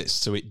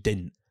translates to it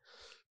didn't,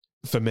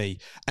 for me.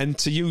 And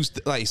to use,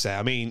 like you say,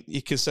 I mean,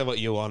 you can say what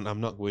you want.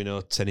 I'm not going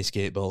to tennis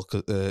ball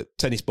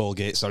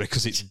gate,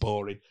 because it's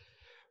boring.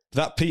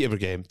 That Peterborough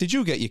game, did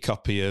you get your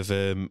copy of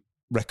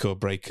Record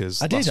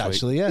Breakers? I did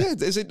actually, yeah.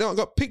 Has it not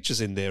got pictures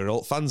in there?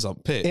 All fans on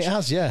pitch. It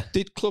has, yeah.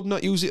 Did club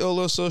not use it all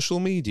over social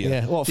media?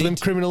 Yeah. What for them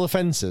criminal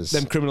offences?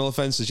 Them criminal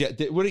offences. Yeah.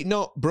 Were it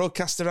not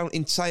broadcast around the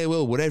entire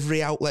world? Were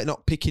every outlet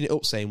not picking it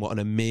up, saying what an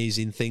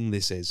amazing thing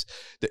this is?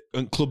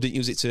 And club didn't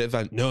use it to the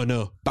event.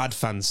 No. Bad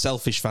fans,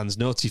 selfish fans,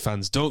 naughty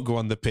fans. Don't go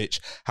on the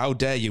pitch. How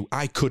dare you?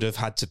 I could have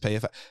had to pay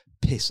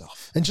piss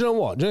off. And do you know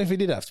what? Do you know if he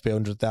did have to pay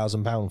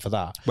 £100,000 for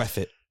that? Worth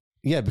it.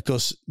 Yeah,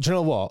 because do you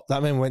know what?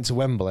 That man went to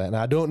Wembley, and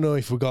I don't know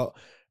if you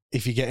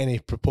get any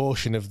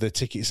proportion of the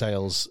ticket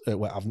sales.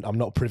 I'm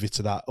not privy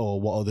to that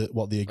or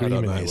what the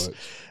agreement is.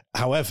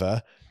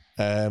 However,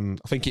 I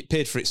think it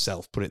paid for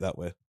itself. Put it that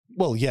way.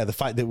 Well, yeah, the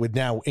fact that we're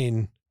now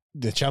in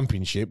the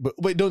Championship, but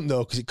it don't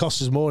know because it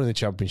costs us more in the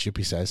Championship.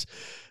 He says,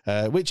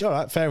 which all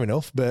right, fair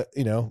enough, but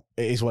you know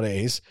it is what it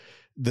is.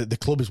 The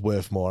club is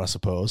worth more, I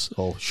suppose,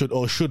 or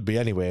should be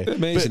anyway.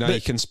 Amazing how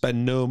you can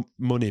spend no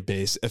money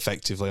base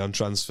effectively on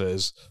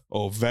transfers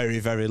or very,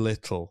 very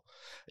little,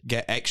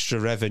 get extra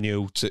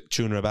revenue to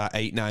tune about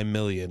 8-9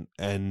 million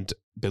and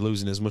be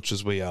losing as much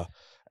as we are.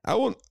 I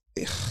know.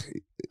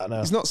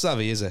 It's not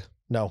savvy, is it?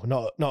 No,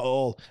 not at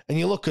all. And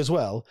you look as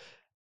well.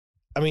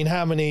 I mean,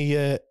 how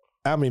many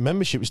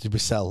memberships did we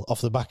sell off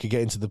the back of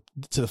getting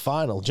to the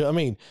final? Do you know what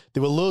I mean?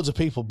 There were loads of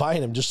people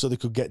buying them just so they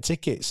could get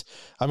tickets.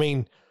 I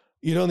mean,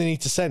 you'd only need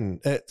to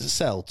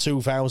sell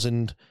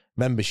 2,000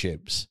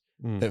 memberships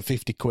at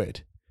 50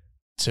 quid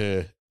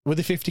were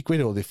they 50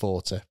 quid or were they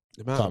 40?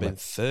 It might have been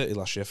 30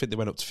 last year. I think they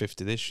went up to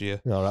 50 this year.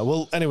 All right.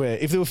 Well, anyway,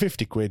 if they were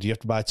 50 quid, you have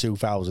to buy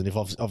 2,000. If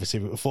obviously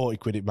if it were 40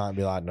 quid, it might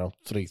be like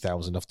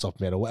 3,000 off the top of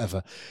my head or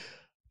whatever.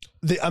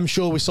 I'm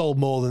sure we sold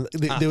more than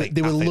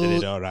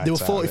there were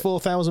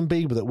 44,000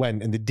 people that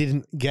went and they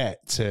didn't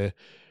get to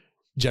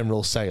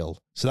general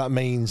sale. So that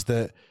means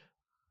that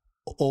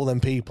all them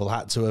people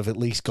had to have at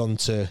least gone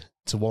to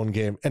one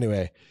game.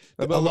 Anyway,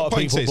 a lot of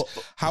people...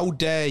 how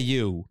dare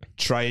you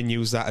try and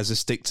use that as a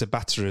stick to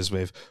batter us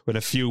with when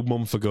a few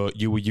months ago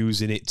you were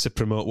using it to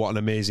promote what an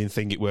amazing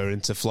thing it were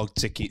and to flog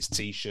tickets,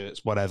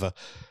 T-shirts, whatever.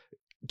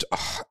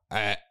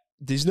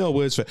 There's no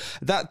words for it.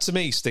 That to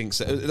me stinks.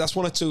 That's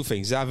one of two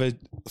things. He either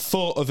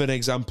thought of an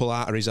example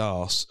out of his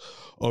arse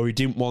or he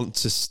didn't want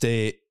to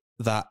state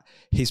that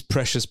his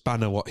precious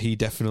banner, what he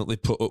definitely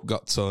put up,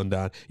 got torn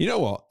down. You know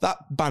what? That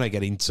banner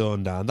getting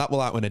torn down, that was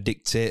like when a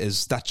dictator's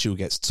statue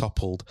gets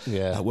toppled.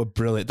 Yeah. That were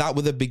brilliant. That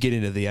was the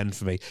beginning of the end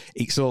for me.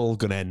 It's all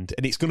going to end.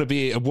 And it's going to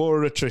be a war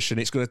of attrition.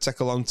 It's going to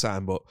take a long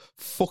time, but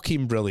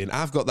fucking brilliant.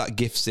 I've got that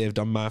GIF saved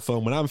on my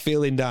phone. When I'm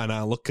feeling down,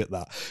 I look at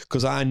that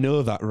because I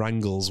know that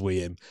wrangles with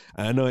him.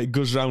 And I know it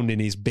goes round in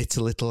his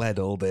bitter little head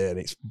all day and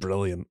it's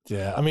brilliant.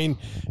 Yeah. I mean,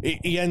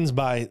 he ends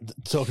by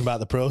talking about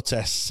the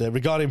protests.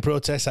 Regarding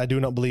protests, I do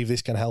not believe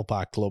this can help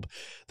our club.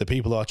 The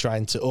people who are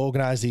trying to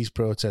organise these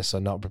protests are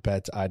not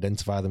prepared to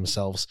identify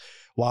themselves.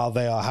 While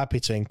they are happy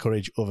to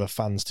encourage other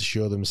fans to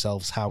show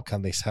themselves, how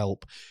can this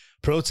help?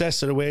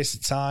 Protests are a waste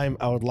of time.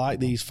 I would like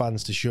these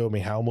fans to show me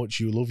how much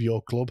you love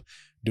your club.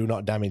 Do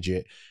not damage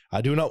it.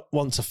 I do not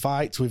want to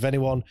fight with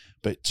anyone,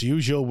 but to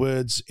use your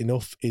words,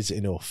 enough is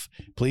enough.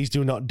 Please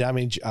do not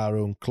damage our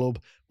own club.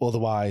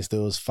 Otherwise,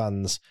 those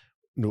fans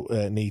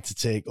need to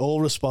take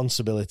all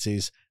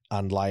responsibilities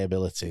and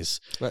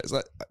liabilities. Let's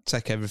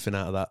take everything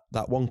out of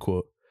that one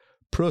quote.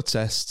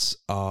 Protests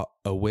are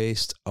a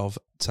waste of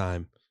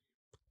time.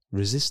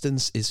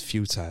 Resistance is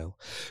futile.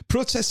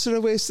 Protests are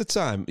a waste of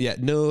time.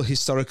 Yet no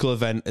historical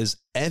event has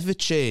ever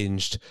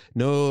changed.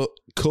 No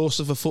course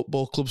of a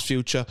football club's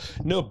future,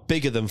 no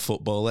bigger than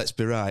football, let's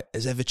be right,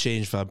 has ever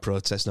changed fan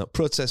protest. No,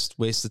 protest,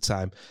 waste of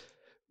time.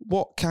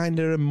 What kind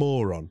of a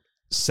moron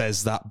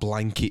says that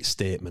blanket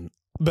statement?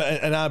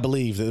 And I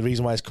believe that the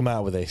reason why he's come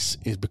out with this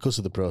is because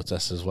of the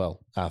protests as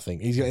well. I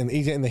think he's getting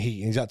the heat,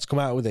 and he's had to come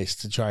out with this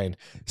to try and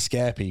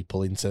scare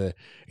people into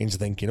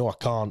thinking, I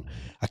can't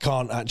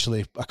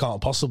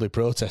possibly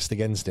protest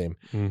against him.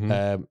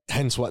 Mm-hmm.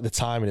 Hence, what the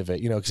timing of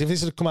it, because if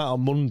this had come out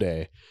on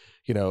Monday,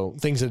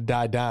 things had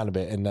died down a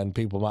bit, and then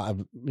people might have,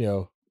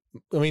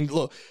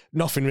 look,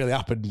 nothing really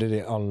happened, did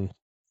it?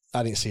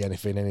 I didn't see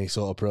any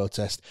sort of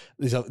protest.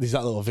 There's that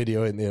little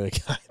video in there,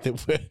 guy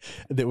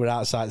that were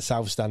outside the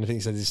South Stand. I think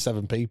he said there's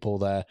 7 people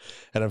there,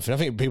 and I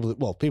think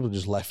people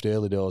just left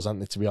early doors, haven't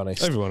they? To be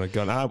honest, everyone had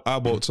gone. I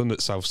walked under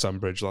South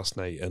Stand Bridge last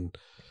night, and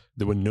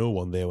there were no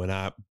one there when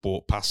I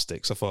walked past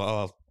it. So I thought,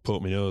 I'll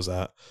poke my nose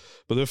out.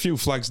 But there were a few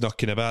flags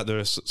knocking about.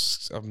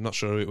 I'm not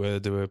sure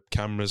where there were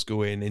cameras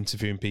going,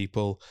 interviewing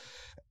people.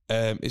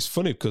 It's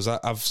funny because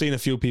I've seen a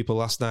few people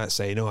last night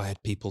saying, I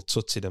had people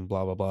tutted and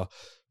blah blah blah.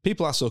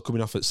 People also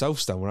coming off at South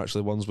Stand were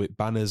actually ones with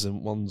banners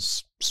and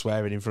ones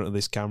swearing in front of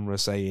this camera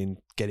saying,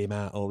 get him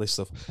out, all this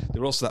stuff.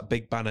 There were also that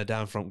big banner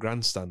down front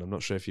grandstand. I'm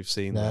not sure if you've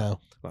seen that.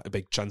 Like a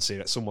big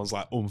Chansiri. Someone's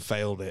like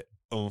unfailed it.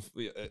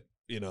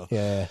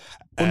 Yeah.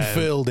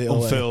 Unfurled it.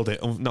 Unfurled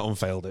it. Not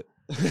unfailed it.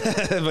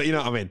 But you know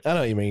what I mean? I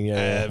know what you mean,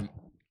 yeah.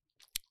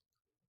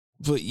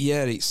 But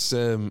yeah, it's...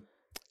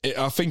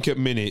 I think at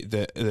minute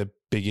the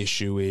big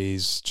issue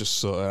is just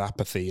sort of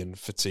apathy and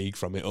fatigue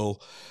from it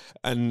all.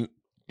 And...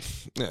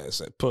 yeah,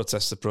 it's like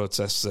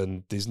protests,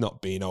 and there's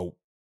not been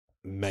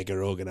mega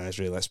organised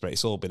really.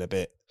 It's all been a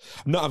bit.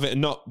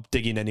 I'm not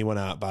digging anyone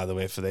out, by the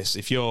way, for this.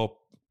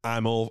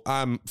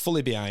 I'm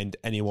fully behind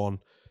anyone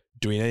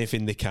doing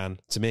anything they can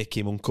to make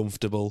him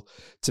uncomfortable,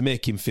 to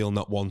make him feel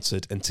not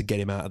wanted, and to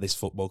get him out of this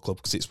football club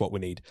because it's what we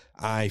need.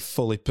 I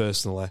fully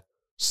personally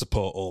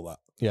support all that.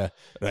 Yeah,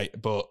 right,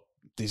 but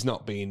there's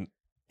not been.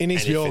 It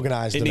needs to be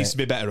organised. It needs to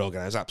be better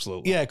organised,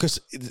 absolutely. Yeah,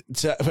 because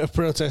for a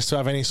protest to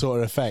have any sort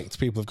of effect,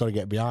 people have got to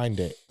get behind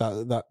it.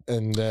 And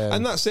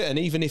that's it. And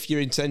even if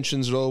your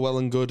intentions are all well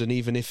and good, and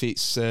even if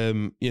it's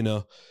even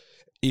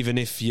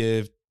if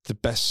you're the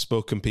best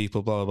spoken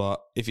people, blah blah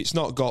blah, if it's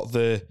not got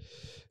the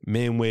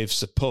main wave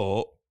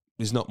support,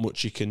 there's not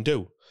much you can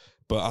do.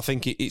 But I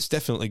think it's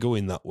definitely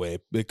going that way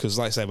because,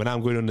 like I said, when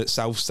I'm going on at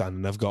South Stand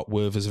and I've got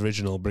Werther's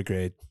Original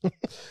Brigade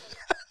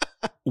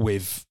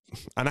with.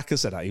 And like I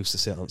said, I used to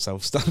sit on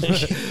South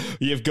Stand.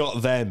 You've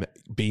got them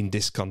being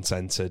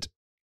discontented.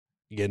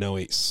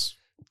 It's...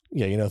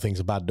 Yeah, things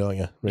are bad, don't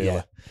you?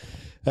 Really.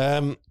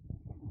 Yeah.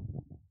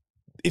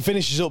 He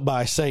finishes up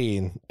by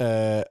saying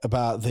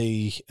about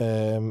the...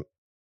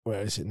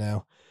 where is it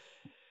now?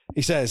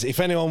 He says, if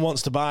anyone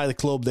wants to buy the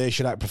club, they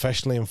should act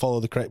professionally and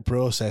follow the correct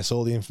process.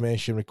 All the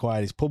information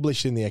required is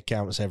published in the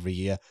accounts every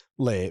year.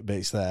 Late, but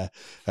it's there.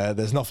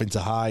 There's nothing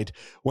to hide.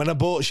 When I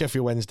bought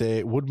Sheffield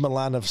Wednesday, would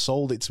Milan have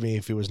sold it to me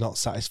if he was not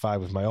satisfied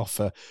with my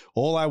offer?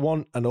 All I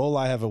want and all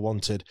I ever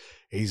wanted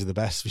is the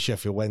best for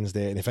Sheffield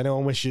Wednesday. And if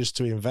anyone wishes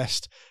to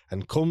invest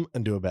and come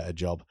and do a better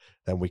job,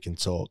 then we can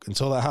talk.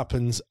 Until that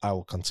happens, I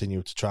will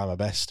continue to try my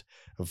best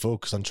and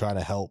focus on trying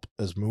to help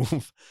us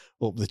move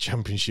up the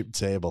championship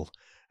table.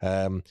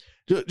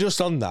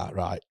 Just on that,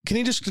 right? Can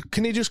he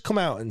just come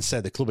out and say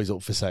the club is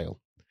up for sale?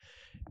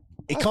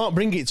 He can't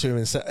bring it to him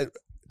and say.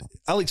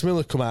 Alex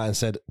Miller come out and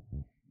said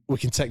we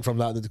can take from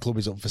that the club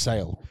is up for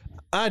sale.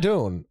 I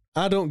don't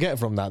get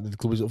from that the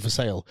club is up for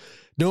sale.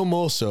 No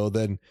more so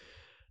than,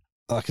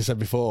 like I said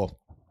before,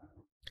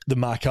 that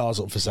my car's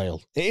up for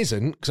sale. It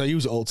isn't because I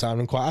use it all the time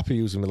and I'm quite happy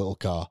using my little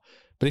car.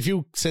 But if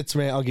you said to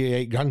me I'll give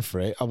you $8,000 for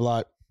it, I'd be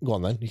like, go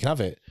on then, you can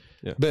have it.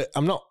 Yeah. But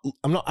I'm not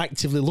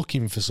actively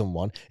looking for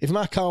someone. If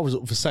my car was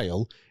up for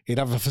sale, he'd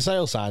have a for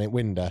sale sign in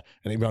window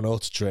and it'd be on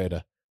Auto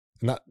Trader.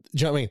 And that, do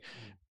you know what I mean?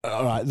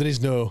 All right, there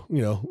is no,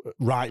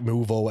 right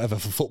move or whatever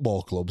for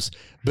football clubs.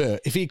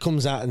 But if he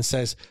comes out and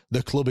says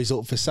the club is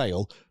up for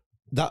sale,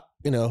 that,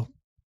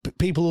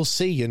 people will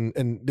see,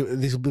 and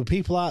there's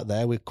people out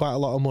there with quite a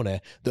lot of money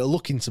that are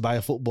looking to buy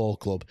a football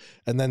club,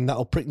 and then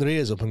that'll prick their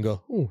ears up and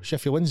go, oh,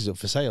 Sheffield Wednesday's up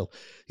for sale.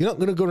 You're not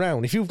going to go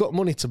around, if you've got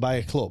money to buy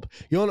a club,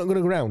 you're not going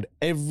to go around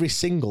every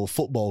single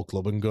football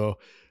club and go,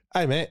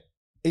 hey mate,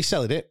 he's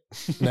selling it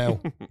now.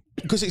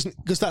 Because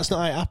that's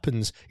not how it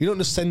happens. You don't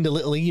just send a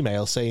little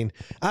email saying,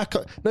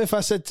 if I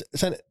sent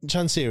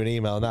Chansiri an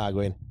email now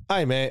going,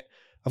 hi mate,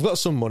 I've got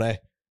some money,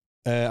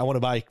 I want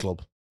to buy a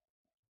club.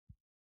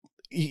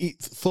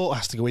 Thought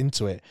has to go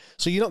into it.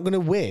 So you're not going to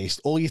waste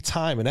all your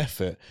time and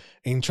effort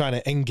in trying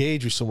to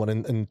engage with someone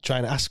and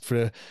trying to ask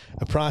for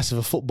a price of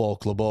a football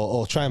club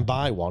or try and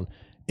buy one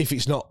if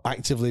it's not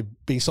actively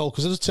being sold.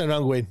 Because I just turn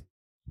around going,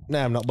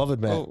 nah, I'm not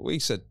bothered, mate. Well, we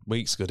said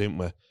weeks ago, didn't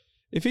we?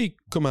 If he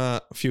come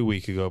out a few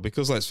weeks ago,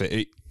 because let's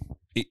face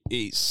it,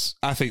 it's.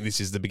 I think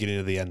this is the beginning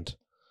of the end.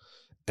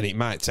 And it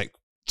might take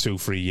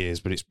 2-3 years,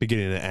 but it's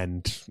beginning and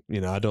end.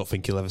 You know, I don't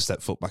think he'll ever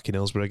step foot back in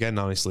Hillsborough again.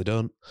 Honestly,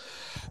 don't.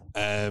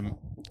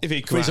 If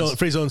he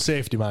for his own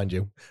safety, mind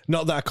you.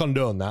 Not that I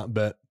condone that,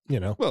 but you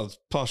know. Well,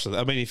 partially.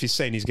 I mean, if he's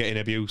saying he's getting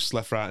abuse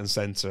left, right, and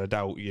centre, I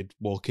doubt you'd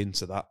walk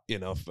into that. You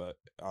know, but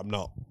I'm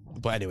not.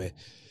 But anyway,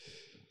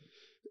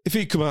 if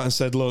he'd come out and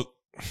said, "Look,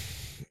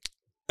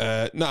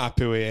 not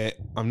happy with it.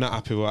 I'm not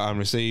happy with what I'm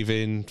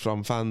receiving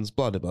from fans.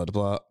 Blah blah blah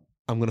blah.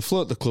 I'm going to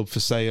float the club for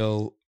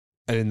sale."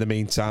 And in the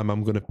meantime,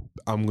 I'm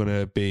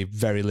gonna be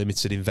very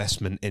limited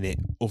investment in it,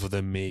 other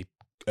than me,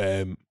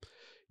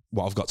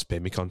 what I've got to pay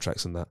me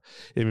contracts and that.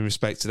 In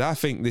respect to that, I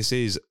think this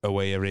is a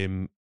way of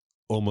him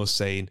almost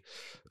saying,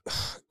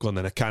 "Go on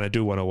then, I kind of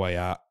do want a way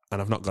out,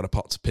 and I've not got a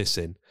pot to piss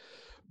in."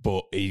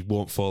 But he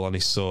won't fall on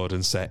his sword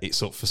and say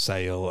it's up for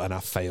sale and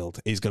I've failed.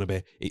 He's gonna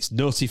be, it's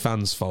naughty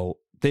fans' fault.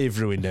 They've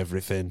ruined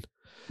everything.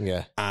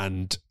 Yeah,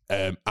 and.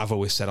 I've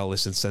always said I'll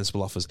listen to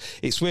sensible offers.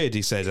 It's weird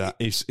he said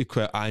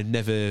that. I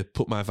never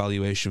put my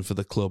valuation for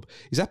the club.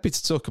 He's happy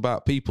to talk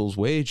about people's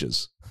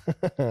wages.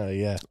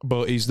 Yeah.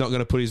 But he's not going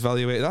to put his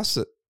valuation. That's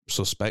a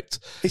suspect.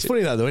 It's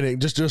funny that though,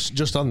 isn't it?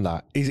 Just on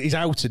that. He's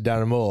outed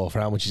Darren Moore for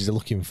how much he's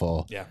looking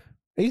for. Yeah.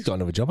 He's got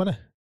another job, hasn't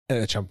he?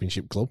 At a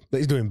championship club that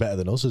he's doing better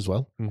than us as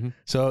well. Mm-hmm.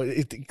 So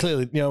it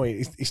clearly, you know,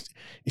 he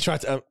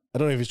tried to. I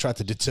don't know if he's tried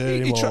to deter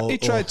him he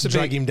tried to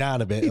drag him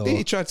down a bit.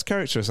 He tried to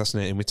character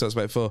assassinate him. We talked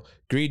about it before.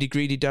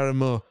 Greedy Darren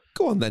Moore.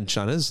 Go on then,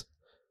 Channers.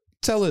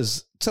 Tell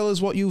us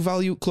what you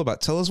value club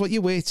at. Tell us what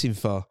you're waiting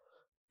for.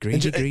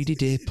 Greedy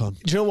Dapon.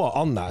 Do you know what?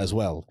 On that as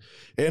well,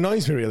 it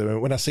annoys me really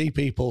when I see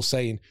people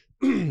saying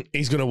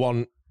he's going to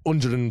want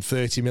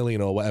 130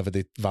 million or whatever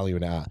they're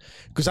valuing it at,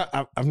 because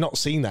I've not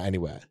seen that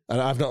anywhere, and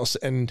I've not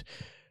and.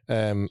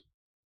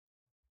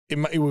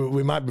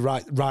 We might be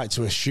right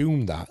to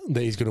assume that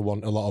he's going to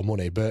want a lot of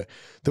money, but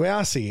the way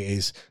I see it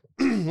is,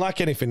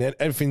 like anything,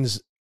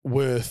 everything's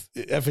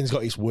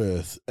got its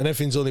worth, and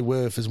everything's only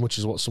worth as much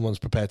as what someone's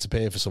prepared to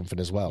pay for something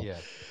as well. Yeah.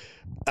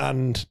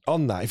 And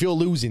on that, if you're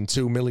losing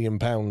 £2 million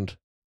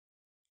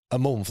a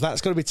month,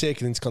 that's got to be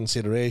taken into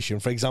consideration.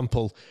 For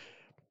example,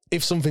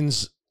 if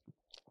there's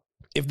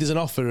an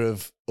offer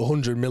of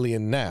 100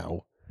 million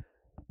now,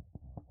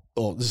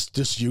 or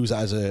just use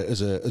that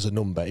as a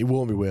number, it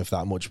won't be worth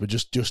that much, but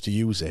just to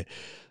use it.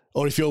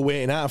 Or if you're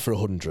waiting out for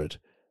 100,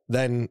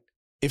 then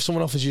if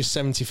someone offers you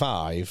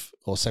 75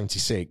 or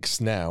 76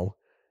 now,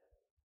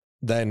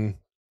 then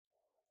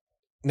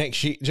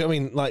next year, do you know what I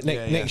mean? Like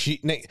next year,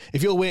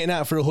 if you're waiting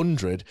out for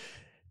 100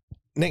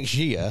 next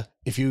year,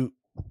 if you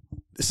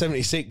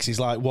 76 is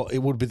like what it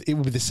would be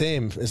the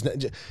same as.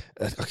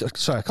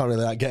 Sorry, I can't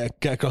really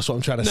get across what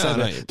I'm trying to say.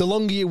 No. The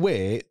longer you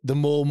wait, the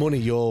more money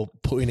you're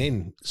putting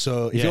in.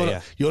 So if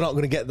you're not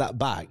going to get that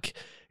back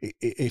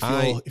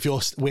if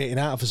you're waiting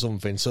out for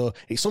something. So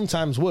it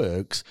sometimes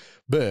works,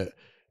 but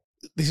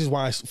this is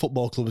why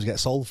football clubs get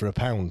sold for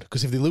 £1,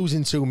 because if they're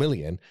losing 2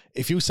 million,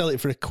 if you sell it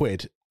for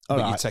 £1, all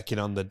right, you're taking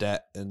on the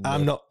debt and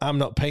I'm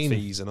not paying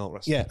fees and all the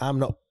rest. Yeah, I'm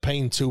not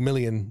paying 2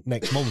 million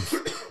next month.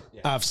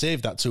 I've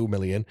saved that 2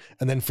 million,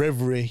 and then for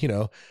every,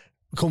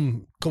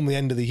 come the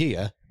end of the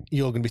year,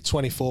 you're going to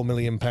be £24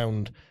 million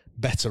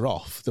better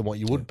off than what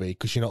you would be,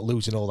 because you're not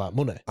losing all that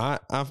money.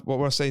 What I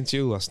was saying to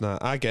you last night,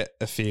 I get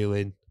a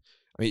feeling,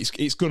 I mean,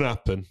 it's going to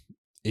happen.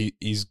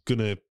 He's going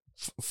to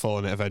fall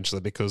in it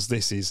eventually, because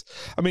this is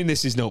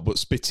not but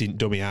spitting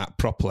dummy out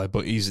properly,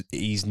 but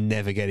he's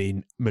never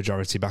getting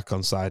majority back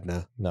on side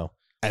now. No.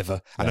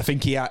 Ever. And I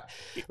think we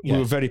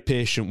were very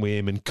patient with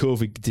him, and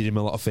COVID did him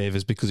a lot of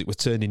favours because it was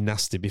turning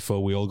nasty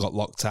before we all got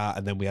locked out,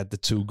 and then we had the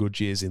 2 good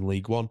years in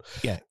League One.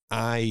 Yeah.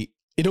 He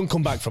don't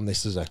come back from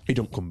this, does he? He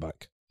don't come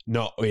back.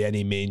 Not with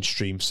any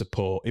mainstream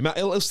support.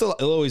 He'll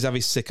always have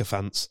his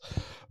sycophants,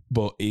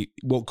 but he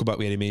won't come back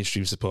with any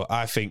mainstream support.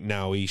 I think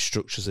now he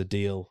structures a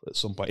deal at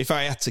some point. If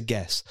I had to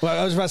guess. Well,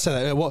 I was about to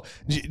say that. What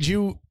do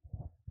you,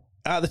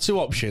 out of the 2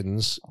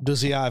 options,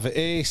 does he either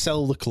A,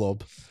 sell the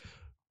club?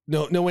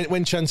 No.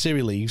 When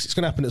Chansiri leaves, it's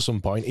going to happen at some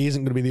point. He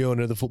isn't going to be the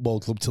owner of the football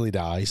club till he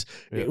dies.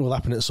 Yeah. It will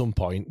happen at some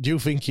point. Do you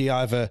think he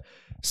either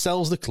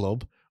sells the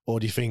club, or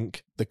do you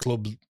think the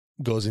club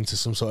goes into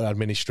some sort of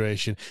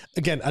administration?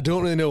 Again, I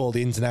don't really know all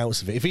the ins and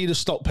outs of it. If he just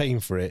stopped paying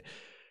for it,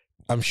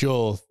 I'm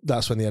sure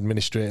that's when the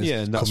administrators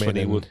and that's when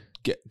he would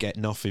get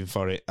nothing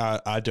for it.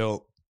 I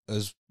don't,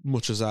 as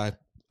much as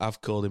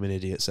I've called him an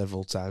idiot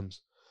several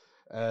times,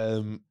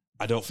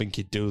 I don't think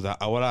he'd do that.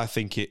 What I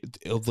think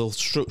they'll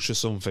structure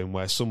something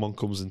where someone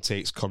comes and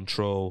takes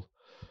control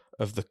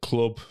of the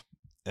club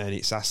and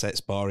its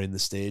assets, barring the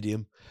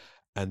stadium,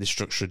 and they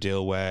structure a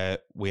deal where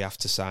we have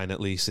to sign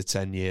at least a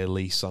 10-year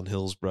lease on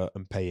Hillsborough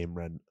and pay him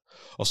rent,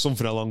 or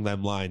something along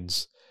them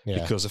lines.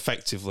 Yeah. Because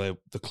effectively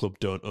the club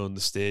don't own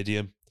the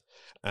stadium,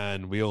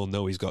 and we all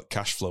know he's got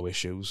cash flow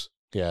issues.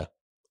 Yeah,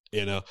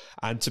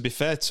 And to be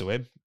fair to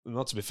him,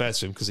 not to be fair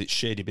to him, because it's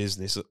shady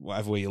business,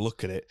 whatever way you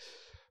look at it,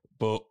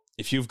 but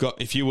if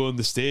you own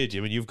the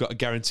stadium and you've got a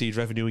guaranteed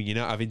revenue and you're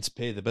not having to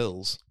pay the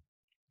bills,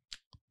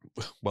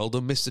 well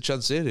done, Mr.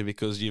 Chansiri,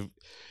 because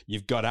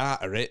you've got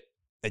out of it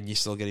and you're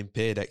still getting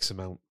paid X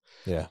amount.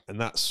 Yeah. And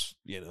that's,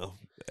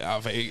 I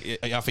think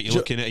you're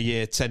looking at a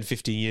year, 10,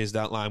 15 years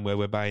down the line where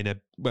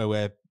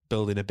we're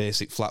building a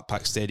basic flat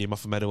pack stadium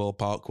off of Meadowhall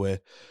Parkway,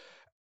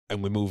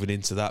 and we're moving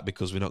into that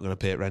because we're not going to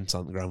pay rent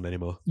on the ground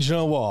anymore. Do you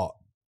know what?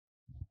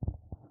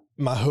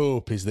 My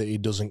hope is that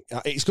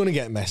it's going to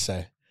get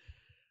messy,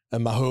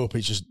 and my hope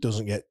it just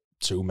doesn't get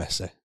too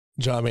messy.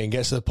 Do you know what I mean?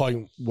 Gets to the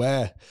point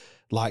where,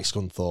 like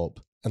Scunthorpe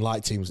and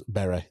like teams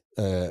Bury,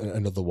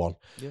 another one,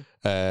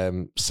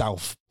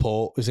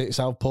 Southport, is it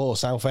Southport or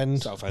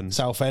Southend?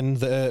 Southend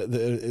that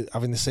are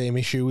having the same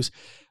issues.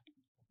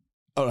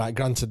 All right,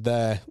 granted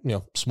they're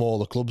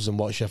smaller clubs than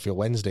what Sheffield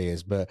Wednesday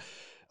is, but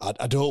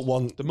I don't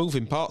want... The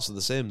moving parts are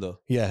the same though.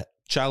 Yeah.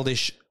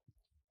 Childish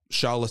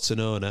charlatan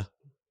owner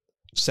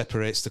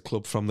separates the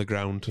club from the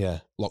ground,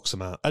 locks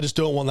them out. I just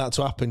don't want that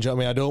to happen. Do you know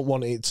what I mean? I don't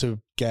want it to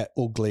get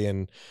ugly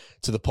and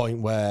to the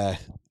point where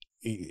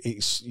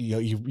it's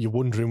you're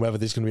wondering whether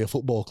there's going to be a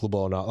football club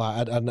or not.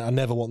 Like, I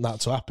never want that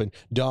to happen.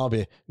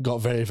 Derby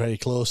got very, very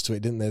close to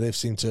it, didn't they? They've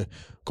seemed to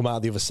come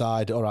out the other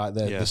side. All right,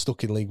 they're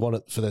stuck in League One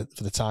for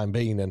the time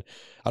being, and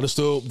I just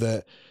hope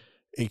that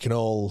it can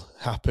all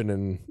happen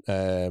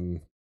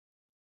and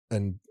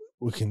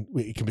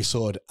it can be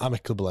sorted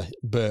amicably.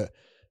 But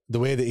the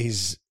way that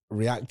he's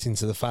reacting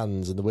to the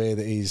fans and the way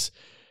that he's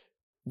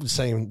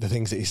saying the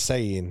things that he's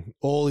saying,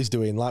 all he's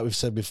doing, like we've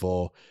said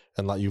before,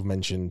 and like you've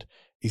mentioned,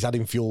 he's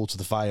adding fuel to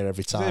the fire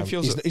every time.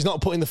 He's not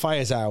putting the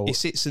fires out. He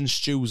sits and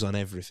stews on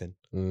everything.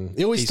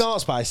 He always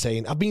starts by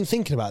saying, I've been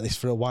thinking about this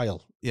for a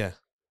while. Yeah.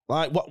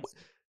 Like, what?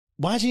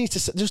 Why do you need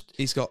to just...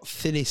 He's got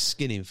thinnest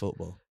skin in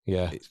football.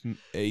 Yeah.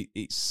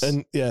 It's...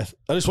 And yeah,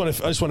 I just want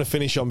to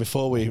finish on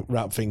before we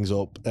wrap things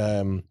up.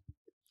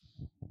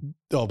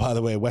 Oh, by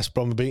the way, West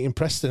Brom are beating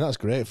Preston. That's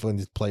great for when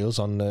they play us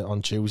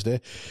on Tuesday.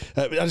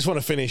 I just want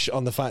to finish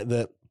on the fact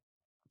that,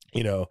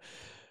 we can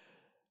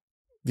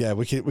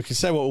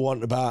say what we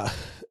want about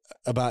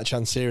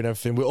Chansiri and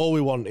everything. All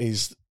we want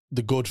is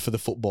the good for the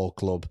football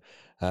club.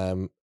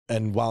 And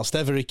whilst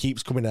ever he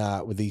keeps coming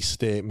out with these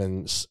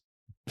statements,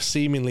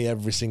 seemingly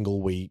every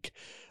single week,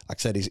 like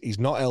I said, he's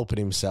not helping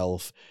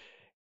himself.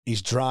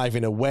 He's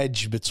driving a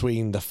wedge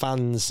between the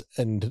fans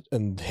and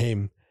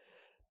him.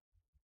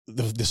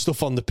 The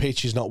stuff on the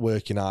pitch is not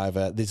working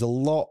either. There's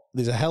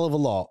a hell of a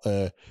lot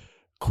of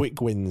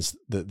quick wins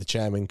that the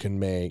chairman can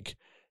make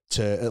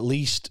to at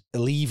least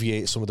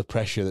alleviate some of the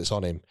pressure that's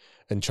on him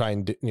and try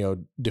and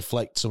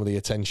deflect some of the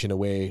attention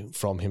away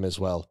from him as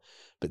well.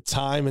 But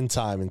time and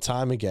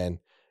time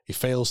again, he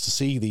fails to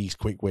see these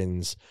quick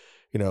wins,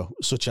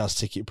 such as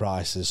ticket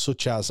prices,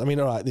 such as, all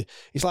right,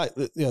 it's like,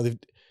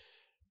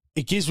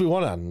 it gives with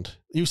one hand.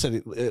 You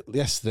said it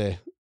yesterday.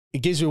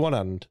 It gives with one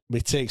hand,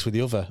 but it takes with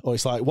the other. Or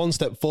it's like one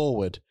step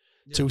forward,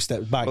 2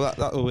 steps back. Well,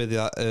 that was with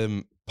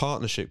that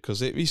partnership, because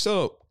we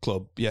saw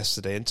Club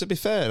yesterday, and to be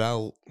fair,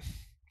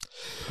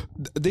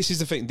 this is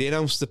the thing, they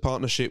announced the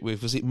partnership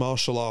with, was it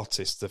Martial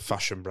Artists, the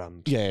fashion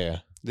brand? Yeah.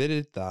 They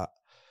did that,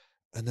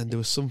 and then there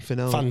was something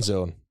else. Fan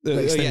zone.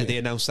 They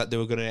announced that they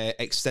were going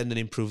to extend and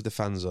improve the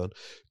fan zone.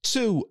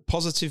 2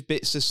 positive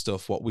bits of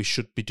stuff, what we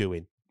should be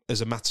doing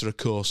as a matter of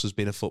course as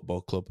being a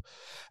football club.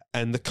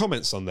 And the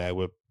comments on there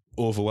were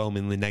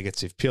overwhelmingly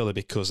negative purely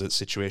because of the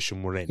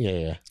situation we're in.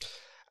 Yeah.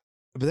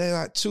 But they're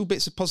like 2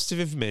 bits of positive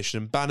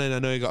information. And Bannon, I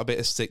know he got a bit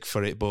of stick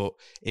for it, but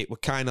it were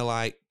kind of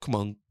like, come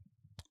on,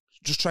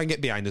 just try and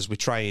get behind us. We're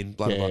trying,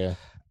 blah, blah, blah. Yeah.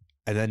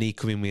 And then he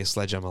come in with a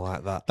sledgehammer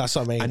like that. That's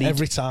what I mean. And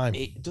every time.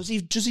 Does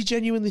he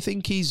genuinely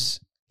think he's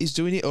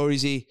doing it, or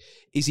is he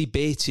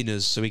baiting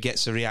us so he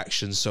gets a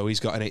reaction, so he's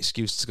got an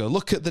excuse to go,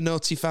 look at the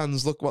naughty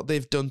fans, look what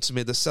they've done to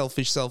me, the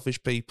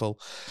selfish people.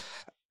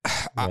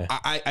 Yeah.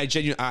 I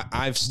genuinely,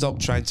 I've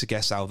stopped trying to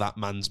guess how that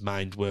man's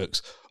mind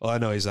works. All I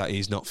know is that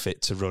he's not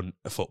fit to run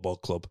a football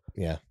club.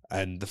 Yeah.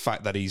 And the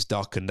fact that he's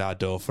darkened our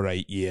door for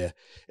 8 years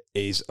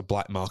is a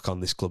black mark on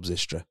this club's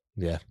history.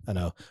 Yeah, I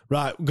know.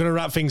 Right, we're going to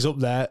wrap things up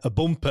there. A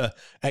bumper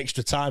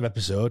extra time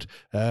episode.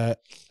 An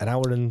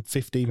hour and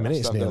 15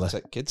 minutes nearly. I'll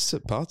take kids to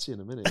party in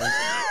a minute.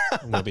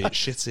 I'm going to be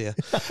shit here.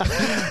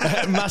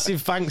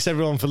 Massive thanks,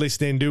 everyone, for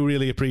listening. Do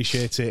really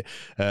appreciate it,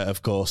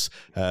 of course.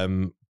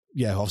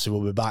 Obviously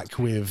we'll be back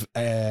with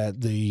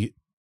the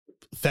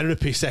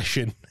therapy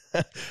session.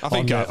 I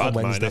think I've had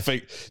mine. I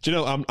think, do you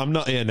know, I'm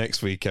not here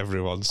next week,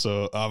 everyone.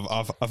 So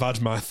I've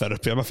had my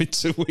therapy. I'm having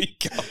 2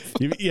 weeks off.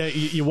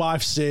 Your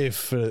wife's safe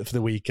for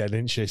the weekend,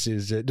 isn't she?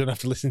 She's don't have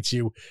to listen to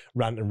you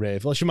rant and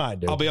rave. Well, she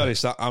might do. I'll be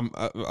honest.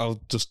 I'll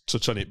just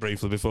touch on it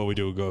briefly before we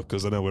do go,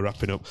 because I know we're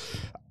wrapping up.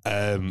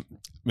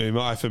 My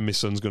wife and my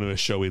son's going to a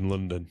show in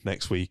London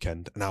next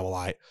weekend, and I was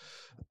like,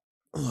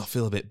 I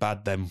feel a bit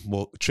bad then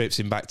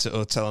traipsing back to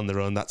hotel on their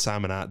own that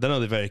time of night. They know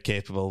they're very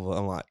capable, but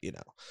I'm like,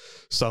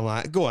 So I'm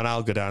like, go on,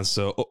 I'll go down.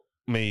 So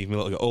my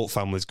little old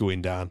family's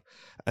going down.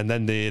 And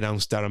then they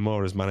announced Darren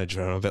Moore as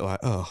manager, and I'm a bit like,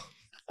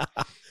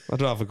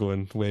 I'd rather go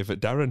and wave at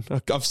Darren.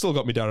 I've still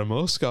got my Darren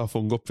Moore scarf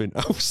hung up in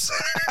house.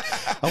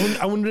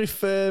 I wonder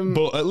if...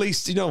 But at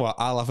least, you know what?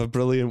 I'll have a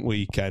brilliant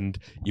weekend.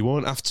 You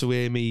won't have to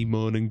hear me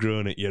moan and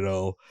groan at you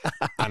all.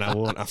 And I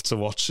won't have to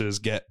watch us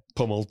get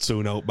pummeled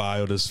 2-0 by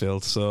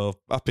Huddersfield. So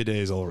happy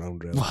days all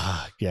round, really.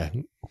 Yeah.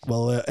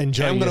 Well,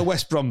 enjoy. I'm going to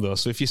West Brom, though,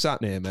 so if you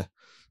sat near me,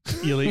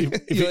 you'll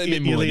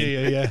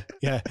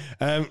yeah.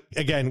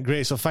 Again,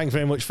 great. So thanks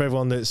very much for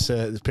everyone that's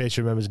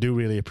Patreon members. Do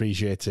really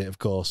appreciate it. Of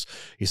course,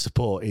 your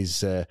support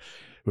is...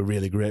 we're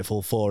really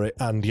grateful for it.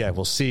 And yeah,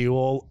 we'll see you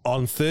all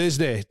on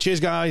Thursday. Cheers,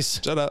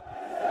 guys. Shut up.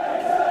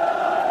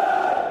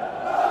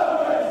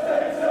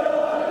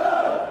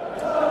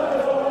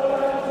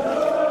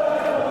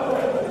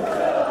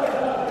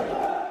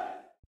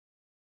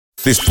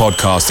 This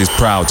podcast is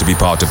proud to be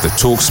part of the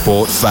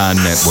TalkSport Fan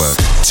Network.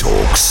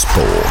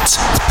 TalkSport.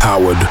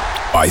 Powered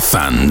by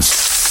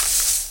fans.